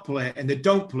to not play and they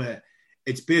don't play,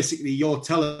 it's basically you're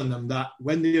telling them that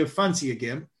when they fancy a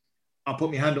game, I'll put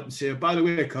my hand up and say, by the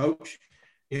way, coach,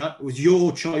 it was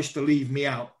your choice to leave me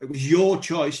out. It was your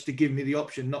choice to give me the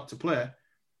option not to play.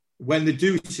 When they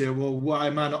do say, well, why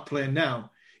am I not playing now?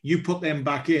 You put them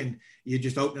back in. You're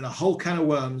just opening a whole can of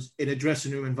worms in a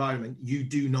dressing room environment you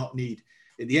do not need.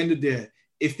 At the end of the day,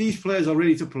 if these players are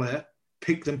ready to play,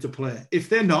 pick them to play. If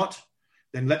they're not,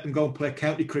 then let them go and play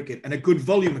county cricket and a good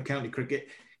volume of county cricket,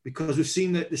 because we've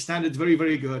seen that the standard's very,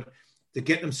 very good to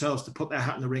get themselves to put their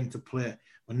hat in the ring to play.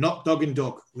 We're not dog and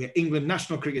duck. We're England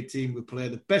national cricket team. We play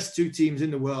the best 2 teams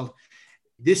in the world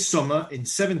this summer in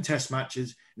 7 Test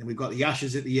matches, and then we've got the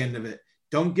Ashes at the end of it.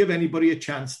 Don't give anybody a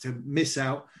chance to miss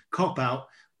out, cop out,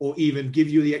 or even give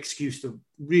you the excuse to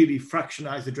really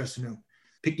fractionize the dressing room.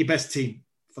 Pick your best team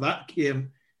for that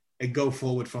game and go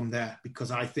forward from there, because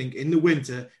I think in the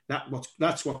winter,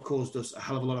 that's what caused us a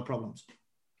hell of a lot of problems.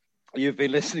 You've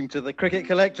been listening to the Cricket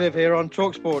Collective here on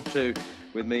TalkSport 2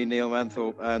 with me, Neil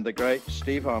Manthorpe, and the great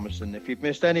Steve Harmison. If you've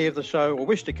missed any of the show or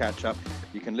wish to catch up,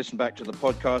 you can listen back to the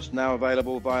podcast, now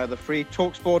available via the free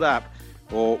TalkSport app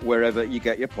or wherever you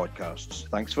get your podcasts.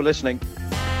 Thanks for listening.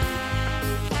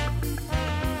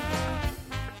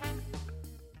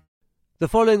 The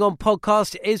following on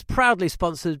podcast is proudly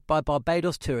sponsored by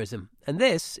Barbados Tourism, and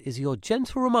this is your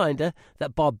gentle reminder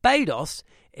that Barbados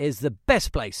is the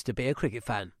best place to be a cricket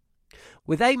fan.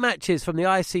 With 8 matches from the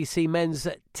ICC Men's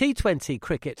T20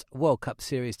 Cricket World Cup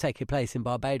Series taking place in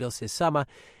Barbados this summer,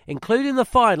 including the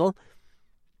final,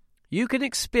 you can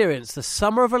experience the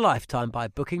summer of a lifetime by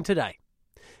booking today.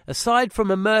 Aside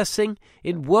from immersing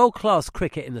in world-class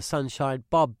cricket in the sunshine,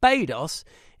 Barbados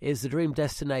is the dream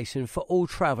destination for all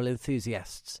travel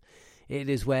enthusiasts. It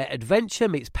is where adventure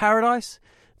meets paradise,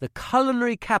 the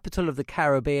culinary capital of the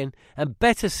Caribbean, and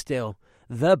better still,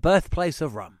 the birthplace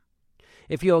of rum.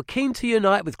 If you're keen to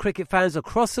unite with cricket fans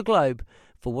across the globe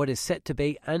for what is set to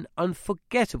be an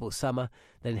unforgettable summer,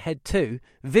 then head to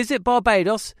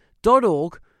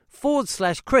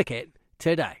visitbarbados.org/cricket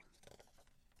today.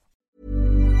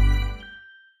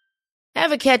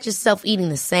 Ever catch yourself eating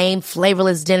the same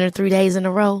flavorless dinner 3 days in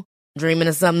a row? Dreaming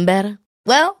of something better?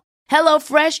 Well,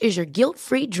 HelloFresh is your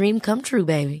guilt-free dream come true,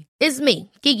 baby. It's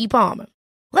me, Keke Palmer.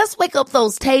 Let's wake up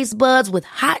those taste buds with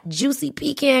hot, juicy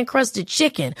pecan-crusted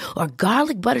chicken or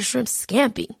garlic butter shrimp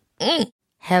scampi.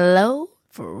 Hello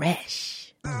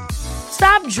Fresh.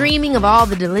 Stop dreaming of all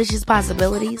the delicious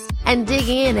possibilities and dig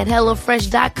in at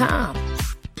HelloFresh.com.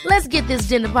 Let's get this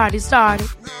dinner party started.